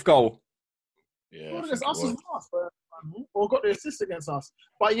the fourth goal. Yeah, against us as well, or got the assist against us.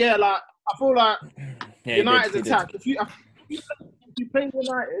 But yeah, like I feel like United's attack. If you played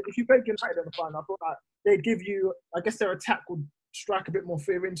United in the final, I feel like they'd give you. I guess their attack would strike a bit more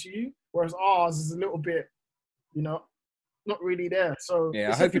fear into you, whereas ours is a little bit, not really there. So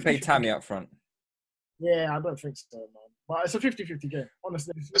yeah, I hope you play Tammy up front. Yeah, I don't think so, man. But it's a 50-50 game.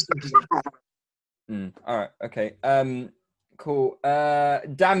 Honestly, it's a 50-50 game. All right, okay. cool.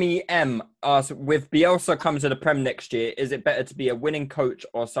 Dammy M asks, with Bielsa coming to the Prem next year, is it better to be a winning coach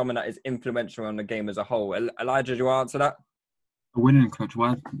or someone that is influential on the game as a whole? Elijah, do you want to answer that? A winning coach?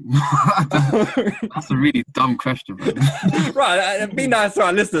 Why? That's a really dumb question, bro. Right, be nice to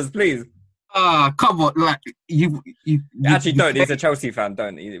our listeners, please. Come on, like you actually don't. Play, He's a Chelsea fan,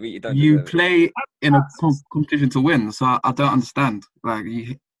 don't you? Don't you play in a competition to win, so I don't understand. Like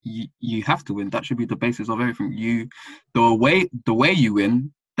you have to win. That should be the basis of everything. The way you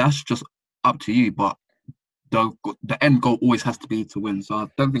win, that's just up to you. But the end goal always has to be to win. So I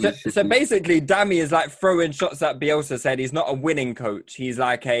don't think. So basically, Dammy is like throwing shots at Bielsa. Said he's not a winning coach. He's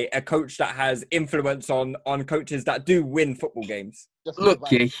like a coach that has influence on coaches that do win football games. Look,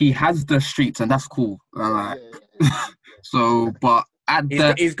 yeah, he has the streets, and that's cool. So, but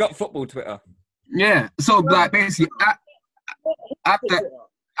he's got football Twitter. Yeah. So, like, basically, at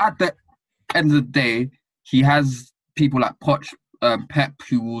the end of the day, he has people like Poch, Pep,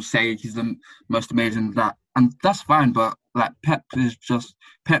 who will say he's the most amazing that, and that's fine. But like, Pep is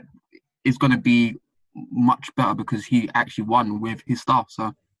going to be much better because he actually won with his staff.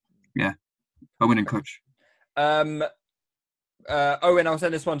 So, yeah, a winning coach. Owen, I'll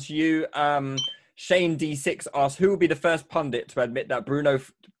send this one to you. Shane D6 asks, who will be the first pundit to admit that Bruno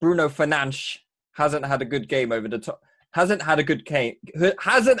Fernandes hasn't had a good game over the top? Hasn't had a good game.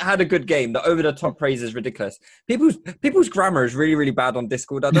 The over the top praise is ridiculous. People's grammar is really, really bad on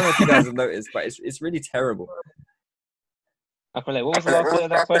Discord. I don't know if you guys have noticed, but it's really terrible. What was the last bit of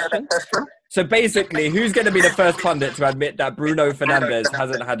that question? So basically, who's going to be the first pundit to admit that Bruno Fernandes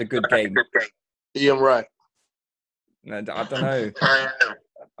hasn't had a good game? Ian Wright. No, I don't know.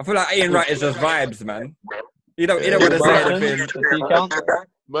 I feel like Ian Wright is just vibes, man. You don't want to say anything. Does he count?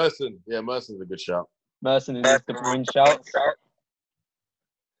 Merson. Yeah, Merson's a good shout. Merson is the win shouts.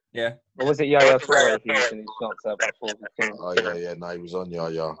 Yeah. Or was it Yaya Toure he was in his shots at before the team? Oh, yeah. No, he was on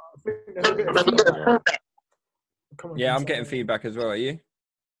Yaya. Yeah, I'm getting feedback as well. Are you?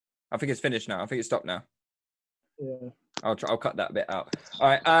 I think it's finished now. I think it's stopped now. Yeah. I'll cut that bit out. All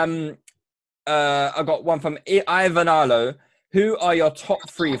right. I got one from Ivan Arlo. Who are your top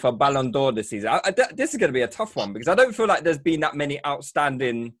three for Ballon d'Or this season? This is going to be a tough one because I don't feel like there's been that many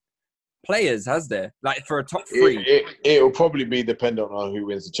outstanding players, has there? Like for a top three, it'll probably be dependent on who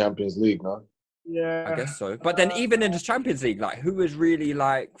wins the Champions League, no? Yeah, I guess so. But then even in the Champions League, like who has really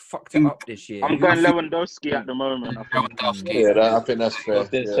like fucked it up this year? I'm going Lewandowski at the moment. Yeah, I think that's fair.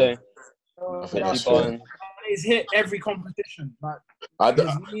 Yeah. I think that's fair. He's hit every competition.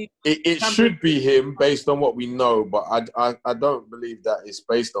 It should be him based on what we know, but I don't believe that it's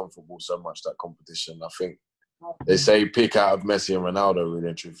based on football so much, that competition. I think they say pick out of Messi and Ronaldo, really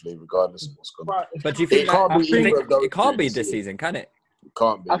and truthfully, regardless of what's going on. But do you think it can't be this season, can it? It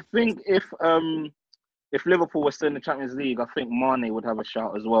can't be. I think if Liverpool was still in the Champions League, I think Mane would have a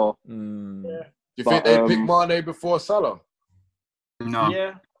shout as well. Yeah. Do you think they'd pick Mane before Salah? No.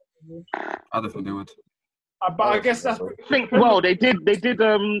 Yeah. I don't think they would. But I guess that's. Well, they did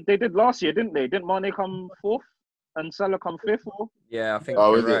last year, didn't they? Didn't Mane come fourth and Salah come fifth? Or? Yeah, I think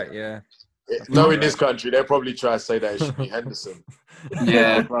you're right. Yeah. No, in this country, they'll probably try to say that it should be Henderson.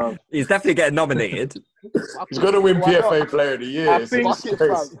 Yeah, he's definitely getting nominated. He's going to win PFA Player of the Year. I think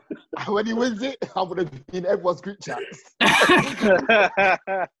when he wins it, I would have been everyone's group chat.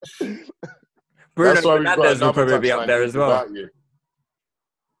 Bruno Fernandes will probably be up there as well.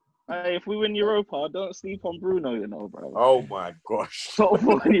 Hey, if we win Europa, don't sleep on Bruno, you know, bro. Oh my gosh. Don't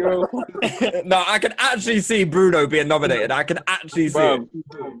win Europa. No, I can actually see Bruno being nominated. I can actually see it.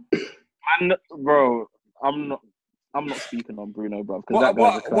 And bro, I'm not speaking on Bruno, bro.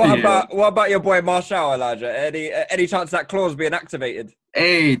 What about your boy Martial, Elijah? Any chance that clause being activated?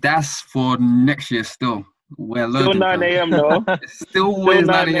 Hey, that's for next year still. We're still 9 a.m. though. Still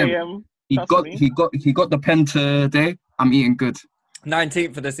 9 a.m. He got the pen today. I'm eating good.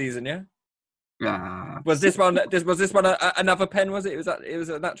 19th for the season, yeah. Yeah. Was this one another pen? Was it? It was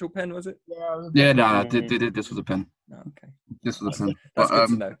an actual pen? Was it? Yeah. No. This was a pen. Oh, okay. This was a pen. That's good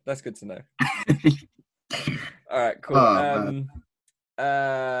to know. That's good to know. All right. Cool.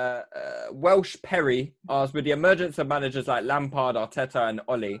 Welsh Perry asks, with the emergence of managers like Lampard, Arteta, and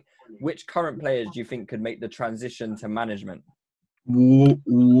Ole, which current players do you think could make the transition to management?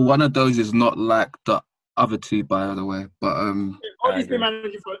 One of those is not like the other two, by the way, but Ole's been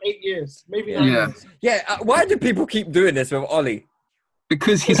managing for 8 years, maybe. Yeah. Why do people keep doing this with Ole?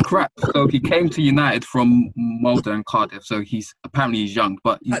 Because he's crap. So he came to United from Molde and Cardiff. So he's young,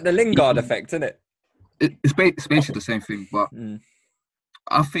 but like the Lingard effect, isn't it? It's basically the same thing. But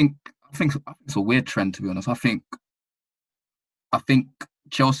I think it's a weird trend, to be honest. I think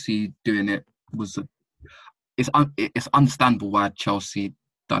Chelsea doing it it's understandable why Chelsea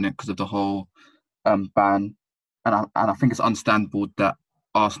done it because of the whole ban, and I think it's understandable that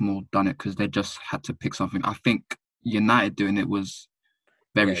Arsenal done it because they just had to pick something. I think United doing it was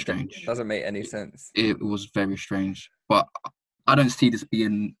very strange. Doesn't make any sense. It was very strange, but I don't see this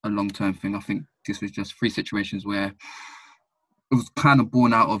being a long-term thing. I think this was just 3 situations where it was kind of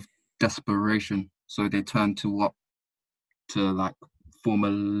born out of desperation. So they turned to like former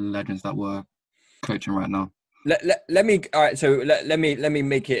legends that were coaching right now. Let me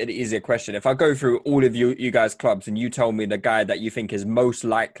make it an easier question. If I go through all of you guys' clubs and you tell me the guy that you think is most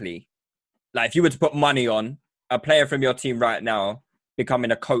likely, like if you were to put money on a player from your team right now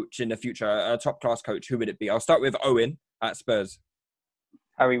becoming a coach in the future, a top class coach, who would it be? I'll start with Owen at Spurs.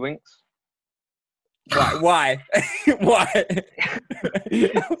 Harry Winks. Why? Why?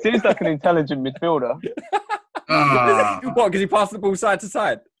 Seems like an intelligent midfielder. What? Because he passed the ball side to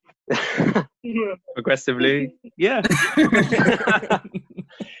side. Aggressively, yeah.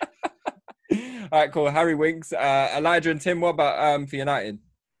 All right, cool. Harry Winks, Elijah and Tim. What about for United?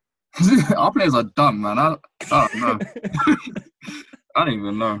 Our players are dumb, man. I don't know. I don't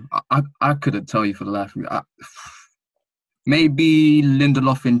even know. I couldn't tell you for the life of me. Maybe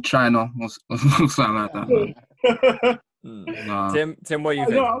Lindelof in China or something like that. Nah. Tim, what do you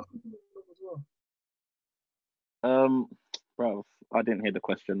think? Bro, I didn't hear the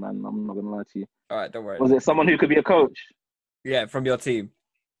question, man. I'm not gonna lie to you. All right, don't worry. Was it someone who could be a coach? Yeah, from your team.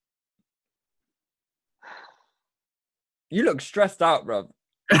 You look stressed out, bro.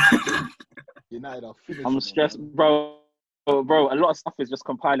 United are finished. I'm stressed, bro. Bro, a lot of stuff is just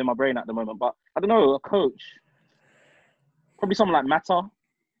compiling my brain at the moment. But I don't know, a coach. Probably someone like Mata.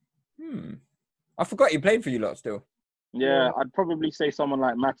 I forgot he played for you lot still. Yeah, I'd probably say someone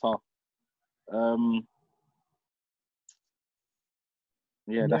like Mata.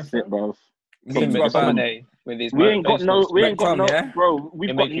 Yeah, that's it, bro. We ain't got no, bro.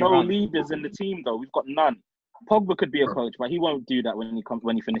 We've got no leaders in the team, though. We've got none. Pogba could be a coach, but he won't do that when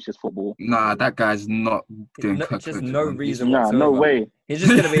he finishes football. Nah, that guy's not doing coach. Just no reason. Nah, whatsoever. no way. He's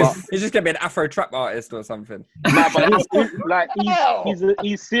just gonna be an Afro trap artist or something. Nah, but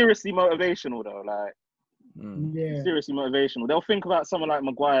he's seriously motivational though. Like, seriously motivational. They'll think about someone like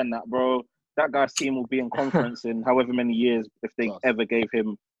Maguire and that, bro. That guy's team will be in conference in however many years if they ever gave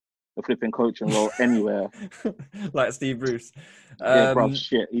him a flipping coaching role anywhere. Like Steve Bruce. Yeah, bro,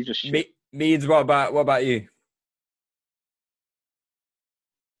 shit. He's just shit. Meads, what about you?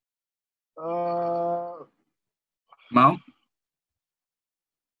 Mount?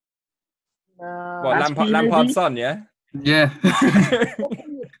 Lampard's son, yeah? Yeah.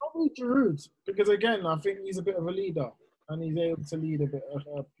 Probably Giroud, because again, I think he's a bit of a leader and he's able to lead a bit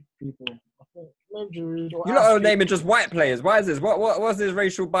of people. I think maybe Giroud or you lot are naming just white players. Why is this? What's this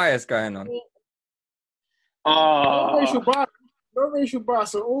racial bias going on? No racial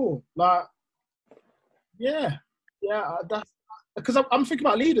bias at all. Like, yeah, that's because I'm thinking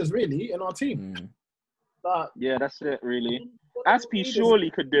about leaders really in our team. Like, yeah, that's it really. Aspi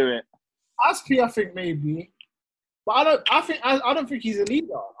surely could do it. Aspi, I think maybe, but I don't think he's a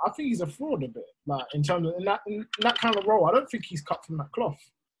leader. I think he's a fraud a bit. Like in terms of in that kind of role, I don't think he's cut from that cloth.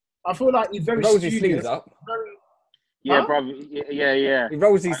 I feel like he's very rolls his sleeves up. Yeah, bro. Yeah. He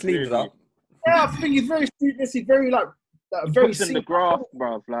rolls his sleeves up. Yeah, I think he's very studious. He's very very puts in the graft,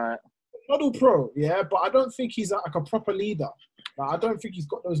 bro. Like model pro, yeah, but I don't think he's like a proper leader. Like, I don't think he's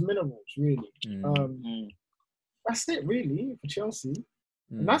got those minerals really. That's it really for Chelsea,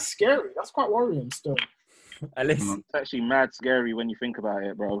 and that's scary. That's quite worrying still. It's actually mad scary when you think about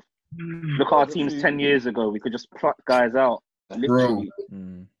it, bro. Look at our teams 10 years ago. We could just pluck guys out. Literally.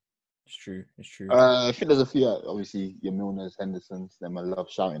 It's true. I think there's a few, obviously, your Milners, Hendersons, them I love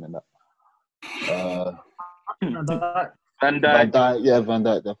shouting and that. Van Dijk. Yeah, Van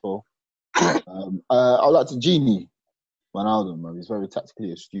Dijk, therefore. I like to Genie Ronaldo, man. He's very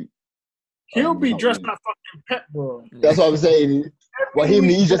tactically astute. He'll be dressed like fucking Pep, bro. That's what I'm saying. Well, he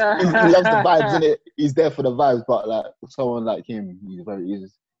loves the vibes, innit? He's there for the vibes, but like someone like him,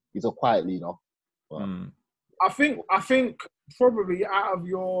 he's a quiet leader. But, I think probably out of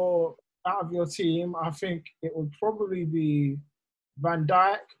your team, I think it would probably be Van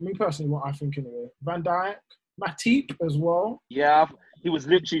Dijk. Me personally, what I think anyway. Van Dijk, Matip as well. Yeah, he was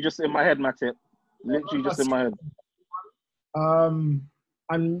literally just in my head, Matip. Literally just in my head.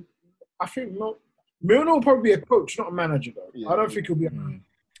 And I think Milner will probably be a coach, not a manager, though. Yeah, I don't think he'll be a manager.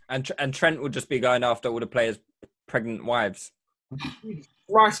 And Trent will just be going after all the players' pregnant wives.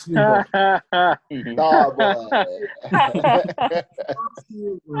 Christ, boy. Nah, boy.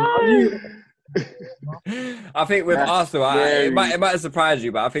 I think with That's Arsenal, scary. it might surprise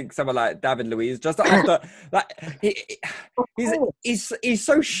you, but I think someone like David Luiz, just after, like he's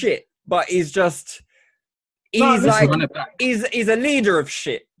so shit, but he's a leader of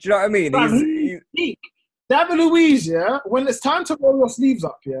shit. Do you know what I mean? Man, he's David Luiz, yeah. When it's time to roll your sleeves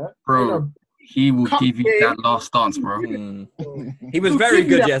up, yeah, bro. He will give you that last dance, bro. He was very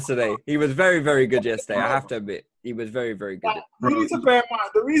good yesterday. He was very, very good yesterday. I have to admit, he was very, very good. You need to bear in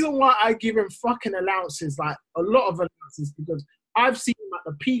mind the reason why I give him fucking allowances, like a lot of allowances, because I've seen him at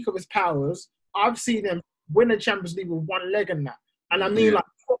the peak of his powers. I've seen him win the Champions League with one leg and that, and I mean like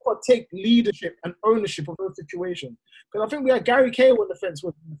proper take leadership and ownership of those situations. Because I think we had Gary Cahill in the fence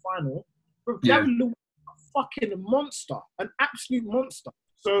with in the final. But David Luiz is a fucking monster, an absolute monster.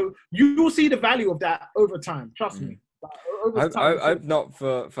 So you will see the value of that over time. Trust me. I hope not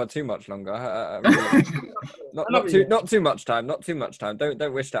for too much longer. Not too much time. Not too much time.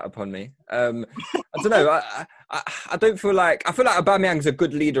 Don't wish that upon me. I don't know. I don't feel like I feel like Aubameyang's a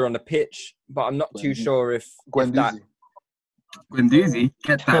good leader on the pitch, but I'm not too sure if that. Guendouzi,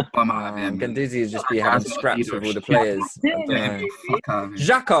 get that bum out of him. Guendouzi is just be having scraps with all the players.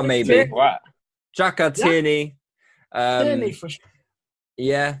 Xhaka maybe. Xhaka, Tierney. Tierney for sure.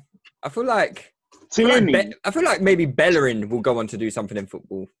 Yeah, I feel like maybe Bellerin will go on to do something in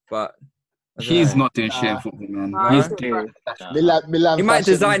football, but he's not doing shit in football, man. Milan he might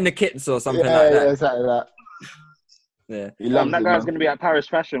design the kits or something like that. Yeah, exactly that. Yeah, that guy's going to be at Paris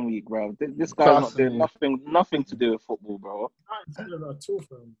Fashion Week, bro. This guy's not doing nothing to do with football, bro.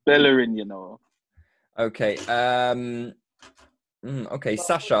 Bellerin, you know. Okay. Okay,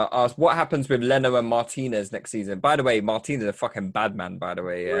 Sasha asked, what happens with Leno and Martinez next season? By the way, Martinez is a fucking bad man, by the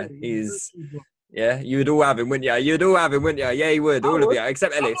way. Yeah, you would all have him, wouldn't you? You'd all have him, wouldn't you? Yeah, you would. All of you,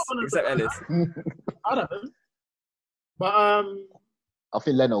 except Ellis. I don't know. But I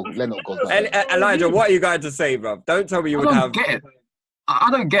think Leno goes back. Elijah, what are you going to say, bro? Don't tell me you would have.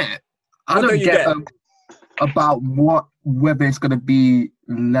 I don't get it. I don't get about whether it's going to be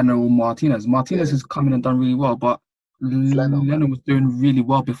Leno or Martinez. Martinez has come in and done really well, but Leno was doing really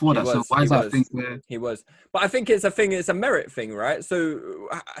well before that. So why is that thing where he was? But I think it's a merit thing, right? So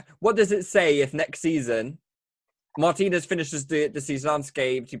what does it say if next season Martinez finishes the season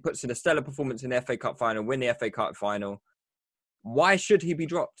unscathed, he puts in a stellar performance in the FA Cup final, win the FA Cup final? Why should he be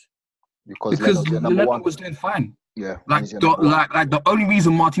dropped? Because Leno was doing fine. Yeah, like the only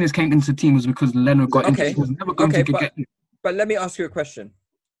reason Martinez came into the team was because Leno got injured. He was never going to get. But let me ask you a question: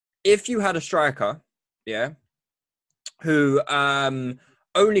 if you had a striker, who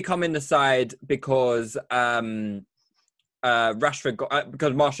only come in the side because Rashford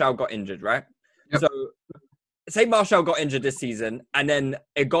because Martial got injured, right? Yep. So say Martial got injured this season, and then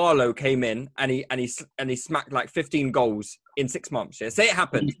Ighalo came in and he smacked like 15 goals in 6 months. Yeah, say it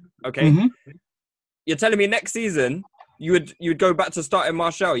happened. Okay, you're telling me next season you would go back to starting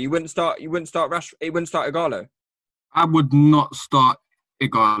Martial? You wouldn't start Rashford. You wouldn't start Ighalo. I would not start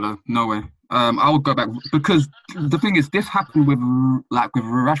Ighalo. No way. I would go back because the thing is, this happened with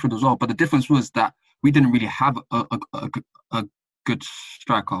Rashford as well. But the difference was that we didn't really have a good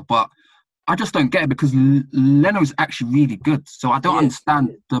striker. But I just don't get it because Leno's actually really good. So I don't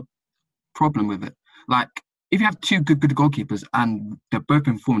understand the problem with it. Like, if you have two good goalkeepers and they're both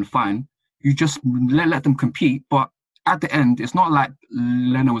performing fine, you just let them compete. But at the end, it's not like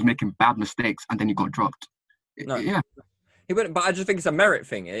Leno was making bad mistakes and then he got dropped. No. Yeah. He wouldn't, but I just think it's a merit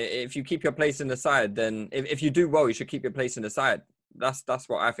thing. If you keep your place in the side, then if you do well, you should keep your place in the side. That's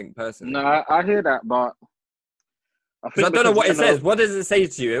what I think personally. No, I hear that, but I don't know what it says. What does it say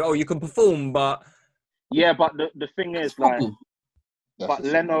to you? Oh, you can perform, but yeah, but the thing is, like, but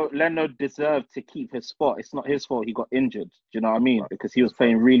Leno deserved to keep his spot. It's not his fault he got injured. Do you know what I mean? Because he was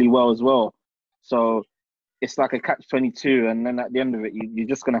playing really well as well. So it's like a catch-22, and then at the end of it, you're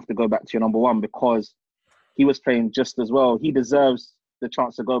just gonna have to go back to your number one because he was playing just as well. He deserves the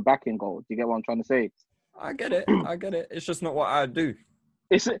chance to go back in goal. Do you get what I'm trying to say? I get it. It's just not what I do.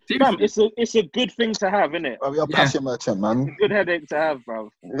 It's a good thing to have, isn't it? Well, you're a passion merchant, man. It's a good headache to have, bro.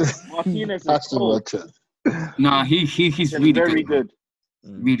 Martinez is merchant. Nah, he's really very good.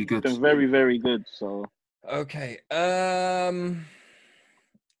 Really good. He's very, very good. So okay.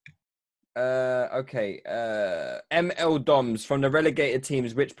 ML Doms, from the relegated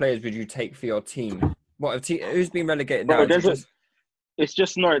teams, which players would you take for your team? Who's been relegated now? It's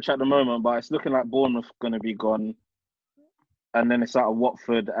just Norwich at the moment, but it's looking like Bournemouth going to be gone. And then it's out of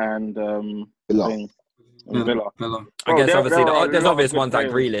Watford and Villa. I guess obviously there's obvious ones like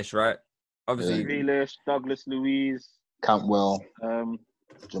Grealish, right? Obviously Grealish, Douglas Luiz, Cantwell,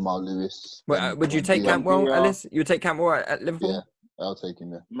 Jamal Lewis. Would you take Cantwell, Ellis? You would take Cantwell at Liverpool? I'll take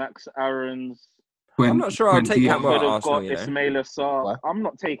him there. Max Aarons. I'm not sure I'll take Cantwell at Arsenal, got Ismail Assar. I'm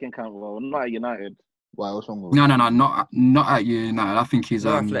not taking Cantwell. Not at United. Why? What's wrong with No, not at United. I think he's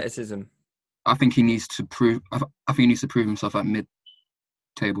athleticism. I think he needs to prove. I think he needs to prove himself at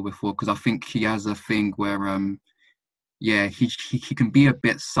mid-table before, because I think he has a thing where, he can be a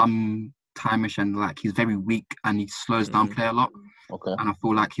bit sometime-ish and like he's very weak and he slows down play a lot. Okay. And I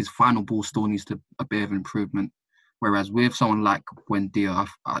feel like his final ball still needs a bit of improvement. Whereas with someone like Buendia,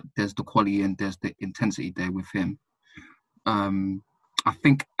 there's the quality and there's the intensity there with him. I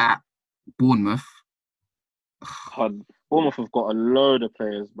think at Bournemouth. Bournemouth have got a load of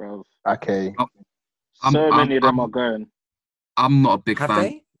players, bro. Okay. Many of them are going. I'm not a big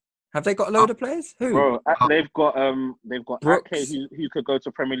fan. Have they got a load of players? Who? Bro, they've got Brooks. Ake, who could go to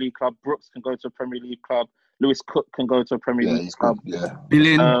a Premier League club. Brooks can go to a Premier League club. Lewis Cook can go to a Premier League club.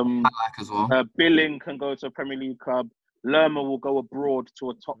 Billing, I like as well. Billing can go to a Premier League club. Lerma will go abroad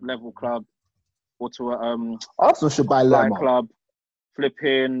to a top level club or to a Arsenal should buy Lerma club.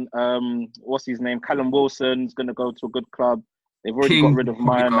 Flipping what's his name? Callum Wilson's gonna go to a good club. They've already got rid of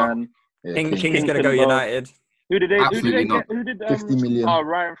my man. Yeah, King's gonna go United. Who did they Absolutely get? Who did 50 million.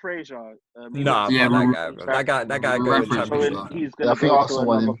 Ryan Fraser. That guy going Championship. He's gonna go to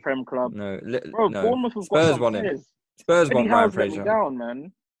another Prem club. Bournemouth have got some players. Spurs want Ryan Fraser. Fraser. Down,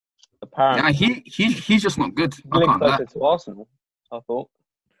 man. Apparently, he's just not good. I linked can't lie. closer to Arsenal, I thought.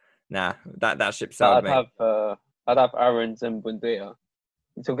 Nah, that ship sailed, mate. I'd have Aarons and Buendia.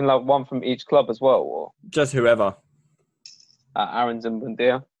 You're talking like one from each club as well, or just whoever? Aarons and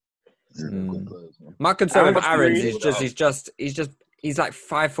Buendia. My concern with Aarons is he's like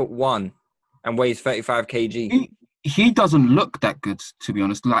 5'1" and weighs 35 kg. He doesn't look that good, to be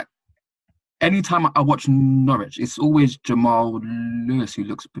honest. Like anytime I watch Norwich, it's always Jamal Lewis who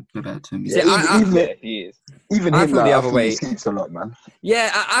looks better to me. Even I him, feel the other way. He sleeps a lot, man.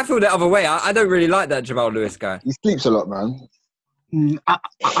 Yeah, I feel the other way. I don't really like that Jamal Lewis guy. He sleeps a lot, man.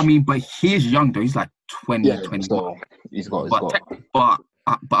 I mean, but he is young though. He's like 20, 21. So he's got. But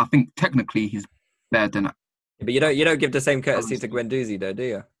I think technically he's better than that. Yeah, but you don't give the same courtesy to Guendouzi though, do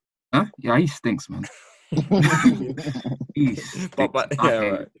you? Huh? Yeah, he stinks, man. He stinks.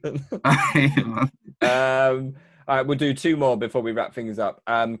 All right, we'll do two more before we wrap things up.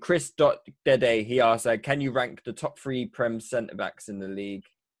 Chris.Dede, he asked, can you rank the top 3 Prem centre-backs in the league?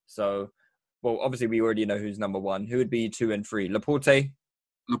 So, well, obviously we already know who's number 1. Who would be 2 and 3? Laporte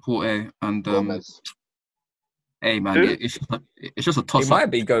and Gomez. Hey, man, it's just a toss-up. It might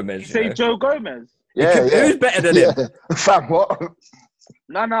be Gomez. You say Joe Gomez? Yeah. Who's better than him? Fam, what?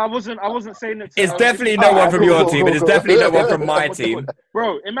 No, I wasn't saying it. It's definitely no one from your team, and it's definitely no one from my team.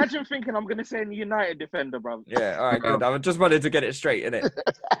 Bro, imagine thinking I'm going to say a United defender, bro. Yeah, all right, good. I just wanted to get it straight, innit?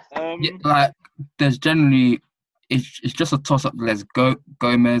 Like, there's generally, it's just a toss-up. There's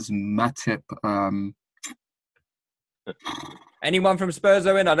Gomez, Matip. Anyone from Spurs,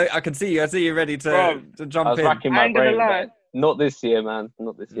 Owen? I can see you. I see you ready to jump in. I was racking my brain. Not this year, man.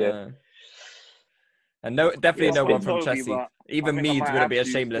 Not this year. Yeah. And definitely no one from Chelsea. Even Meads wouldn't be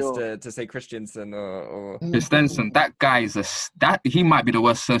shameless to say Christensen or Christensen. That guy is he might be the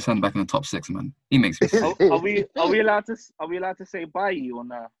worst centre back in the top 6, man. He makes me sick. Are we allowed to say Bailly or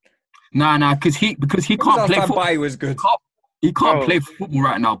not? Nah, because he can't play football. Bailly was good. He can't play football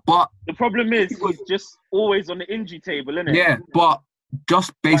right now. But the problem is he's just always on the injury table, isn't it? Yeah, but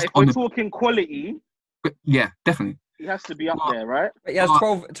just based on if we're talking quality, yeah, definitely. He has to be up there, right? But he has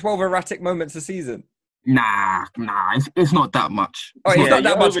 12 erratic moments a season. Nah, it's not that much. It's not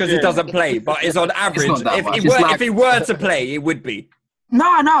that much because he doesn't play, but it's on average. If he were to play, it would be.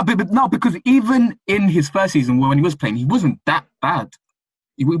 No, because even in his first season when he was playing, he wasn't that bad.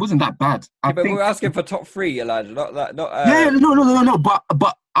 He wasn't that bad. But we're asking for top 3, Elijah. Not. No.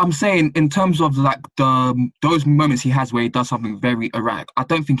 But I'm saying in terms of like those moments he has where he does something very erratic, I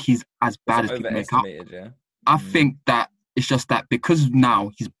don't think he's as bad as people make out. Yeah. I think that it's just that because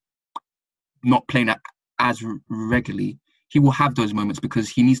now he's not playing as regularly, he will have those moments because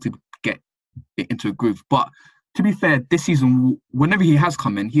he needs to get into a groove. But to be fair, this season, whenever he has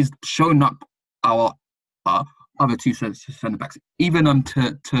come in, he's shown up our other 2 centre backs. Even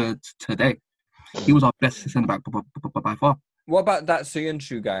until today, he was our best centre back by far. What about that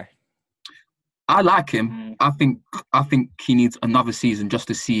Söyüncü guy? I like him. I think he needs another season just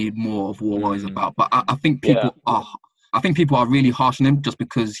to see more of what he's about. But I think people are. I think people are really harsh on him just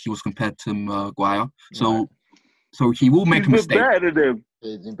because he was compared to Maguire. So he will make a mistake. Better than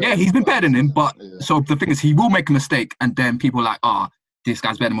him. Yeah, he's been better than him. But so the thing is, he will make a mistake, and then people are like, this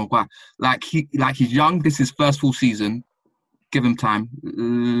guy's better than Maguire. He's young. This is his first full season. Give him time.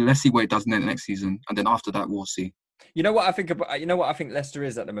 Let's see what he does in the next season, and then after that, we'll see. You know what I think about? You know what I think Leicester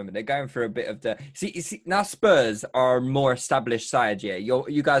is at the moment. They're going through a bit of the. See now Spurs are a more established side. Yeah,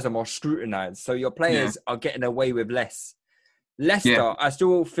 you guys are more scrutinized, so your players are getting away with less. Leicester, I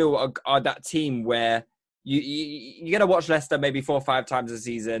still feel are that team where you're gonna watch Leicester maybe 4 or 5 times a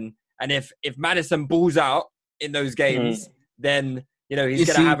season, and if Maddison balls out in those games, then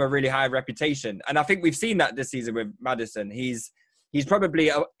he's gonna have a really high reputation. And I think we've seen that this season with Maddison. He's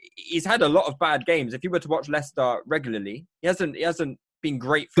probably he's had a lot of bad games. If you were to watch Leicester regularly, he hasn't been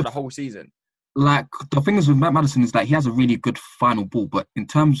great for the whole season. Like the thing is with Matt Maddison is that he has a really good final ball, but in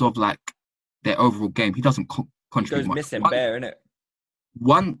terms of like their overall game, he doesn't contribute much. Missing bare, innit?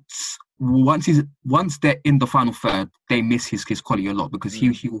 Once they're in the final third, they miss his quality a lot because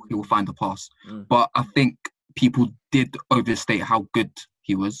he will find the pass. But I think people did overstate how good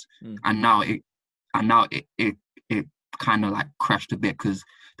he was, and now it kind of like crashed a bit because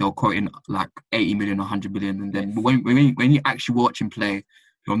they were quoting like 80 million, 100 million, and then when you actually watch him play,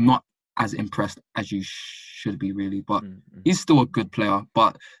 you're not as impressed as you should be, really. But he's still a good player.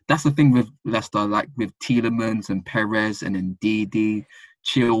 But that's the thing with Leicester, like with Tielemans and Perez and then Ndidi,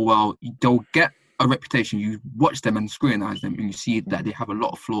 Chilwell, they'll get a reputation. You watch them and scrutinize them, and you see that they have a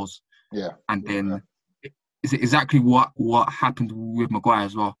lot of flaws. Yeah, and then it's exactly what happened with Maguire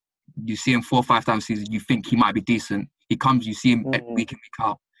as well. You see him 4 or 5 times a season, you think he might be decent. He comes, you see him week in, week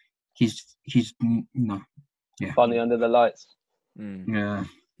out. He's funny under the lights. Yeah.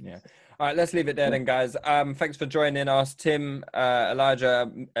 All right, let's leave it there then, guys. Thanks for joining us, Tim,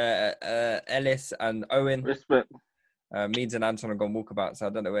 Elijah, Ellis, and Owen. Respect. Meads and Anton are gone walkabout, so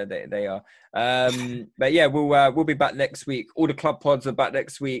I don't know where they are. But yeah, we'll be back next week. All the club pods are back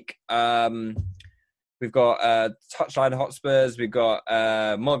next week. We've got Touchline Hotspurs, we've got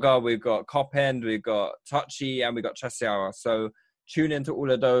Mogga, we've got Cop End, we've got Touchy, and we've got Chelsea Hour. So tune into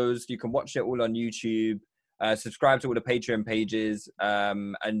all of those. You can watch it all on YouTube. Subscribe to all the Patreon pages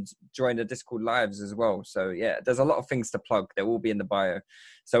and join the Discord lives as well. So yeah, there's a lot of things to plug. They will be in the bio.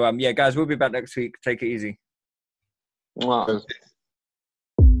 So yeah, guys, we'll be back next week. Take it easy. Wow.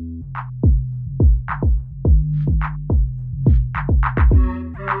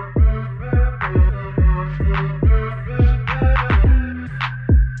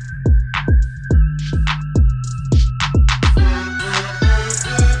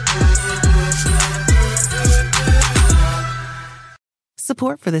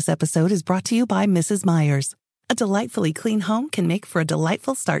 Support for this episode is brought to you by Mrs. Meyer's. A delightfully clean home can make for a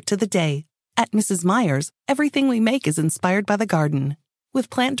delightful start to the day. At Mrs. Meyer's, everything we make is inspired by the garden. With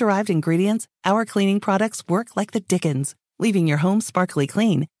plant-derived ingredients, our cleaning products work like the dickens, leaving your home sparkly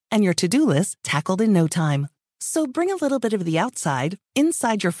clean and your to-do list tackled in no time. So bring a little bit of the outside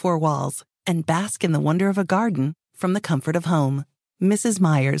inside your 4 walls and bask in the wonder of a garden from the comfort of home. Mrs.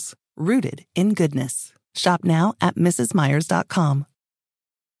 Meyer's, rooted in goodness. Shop now at mrsmeyers.com.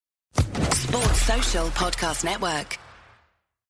 Sports Social Podcast Network.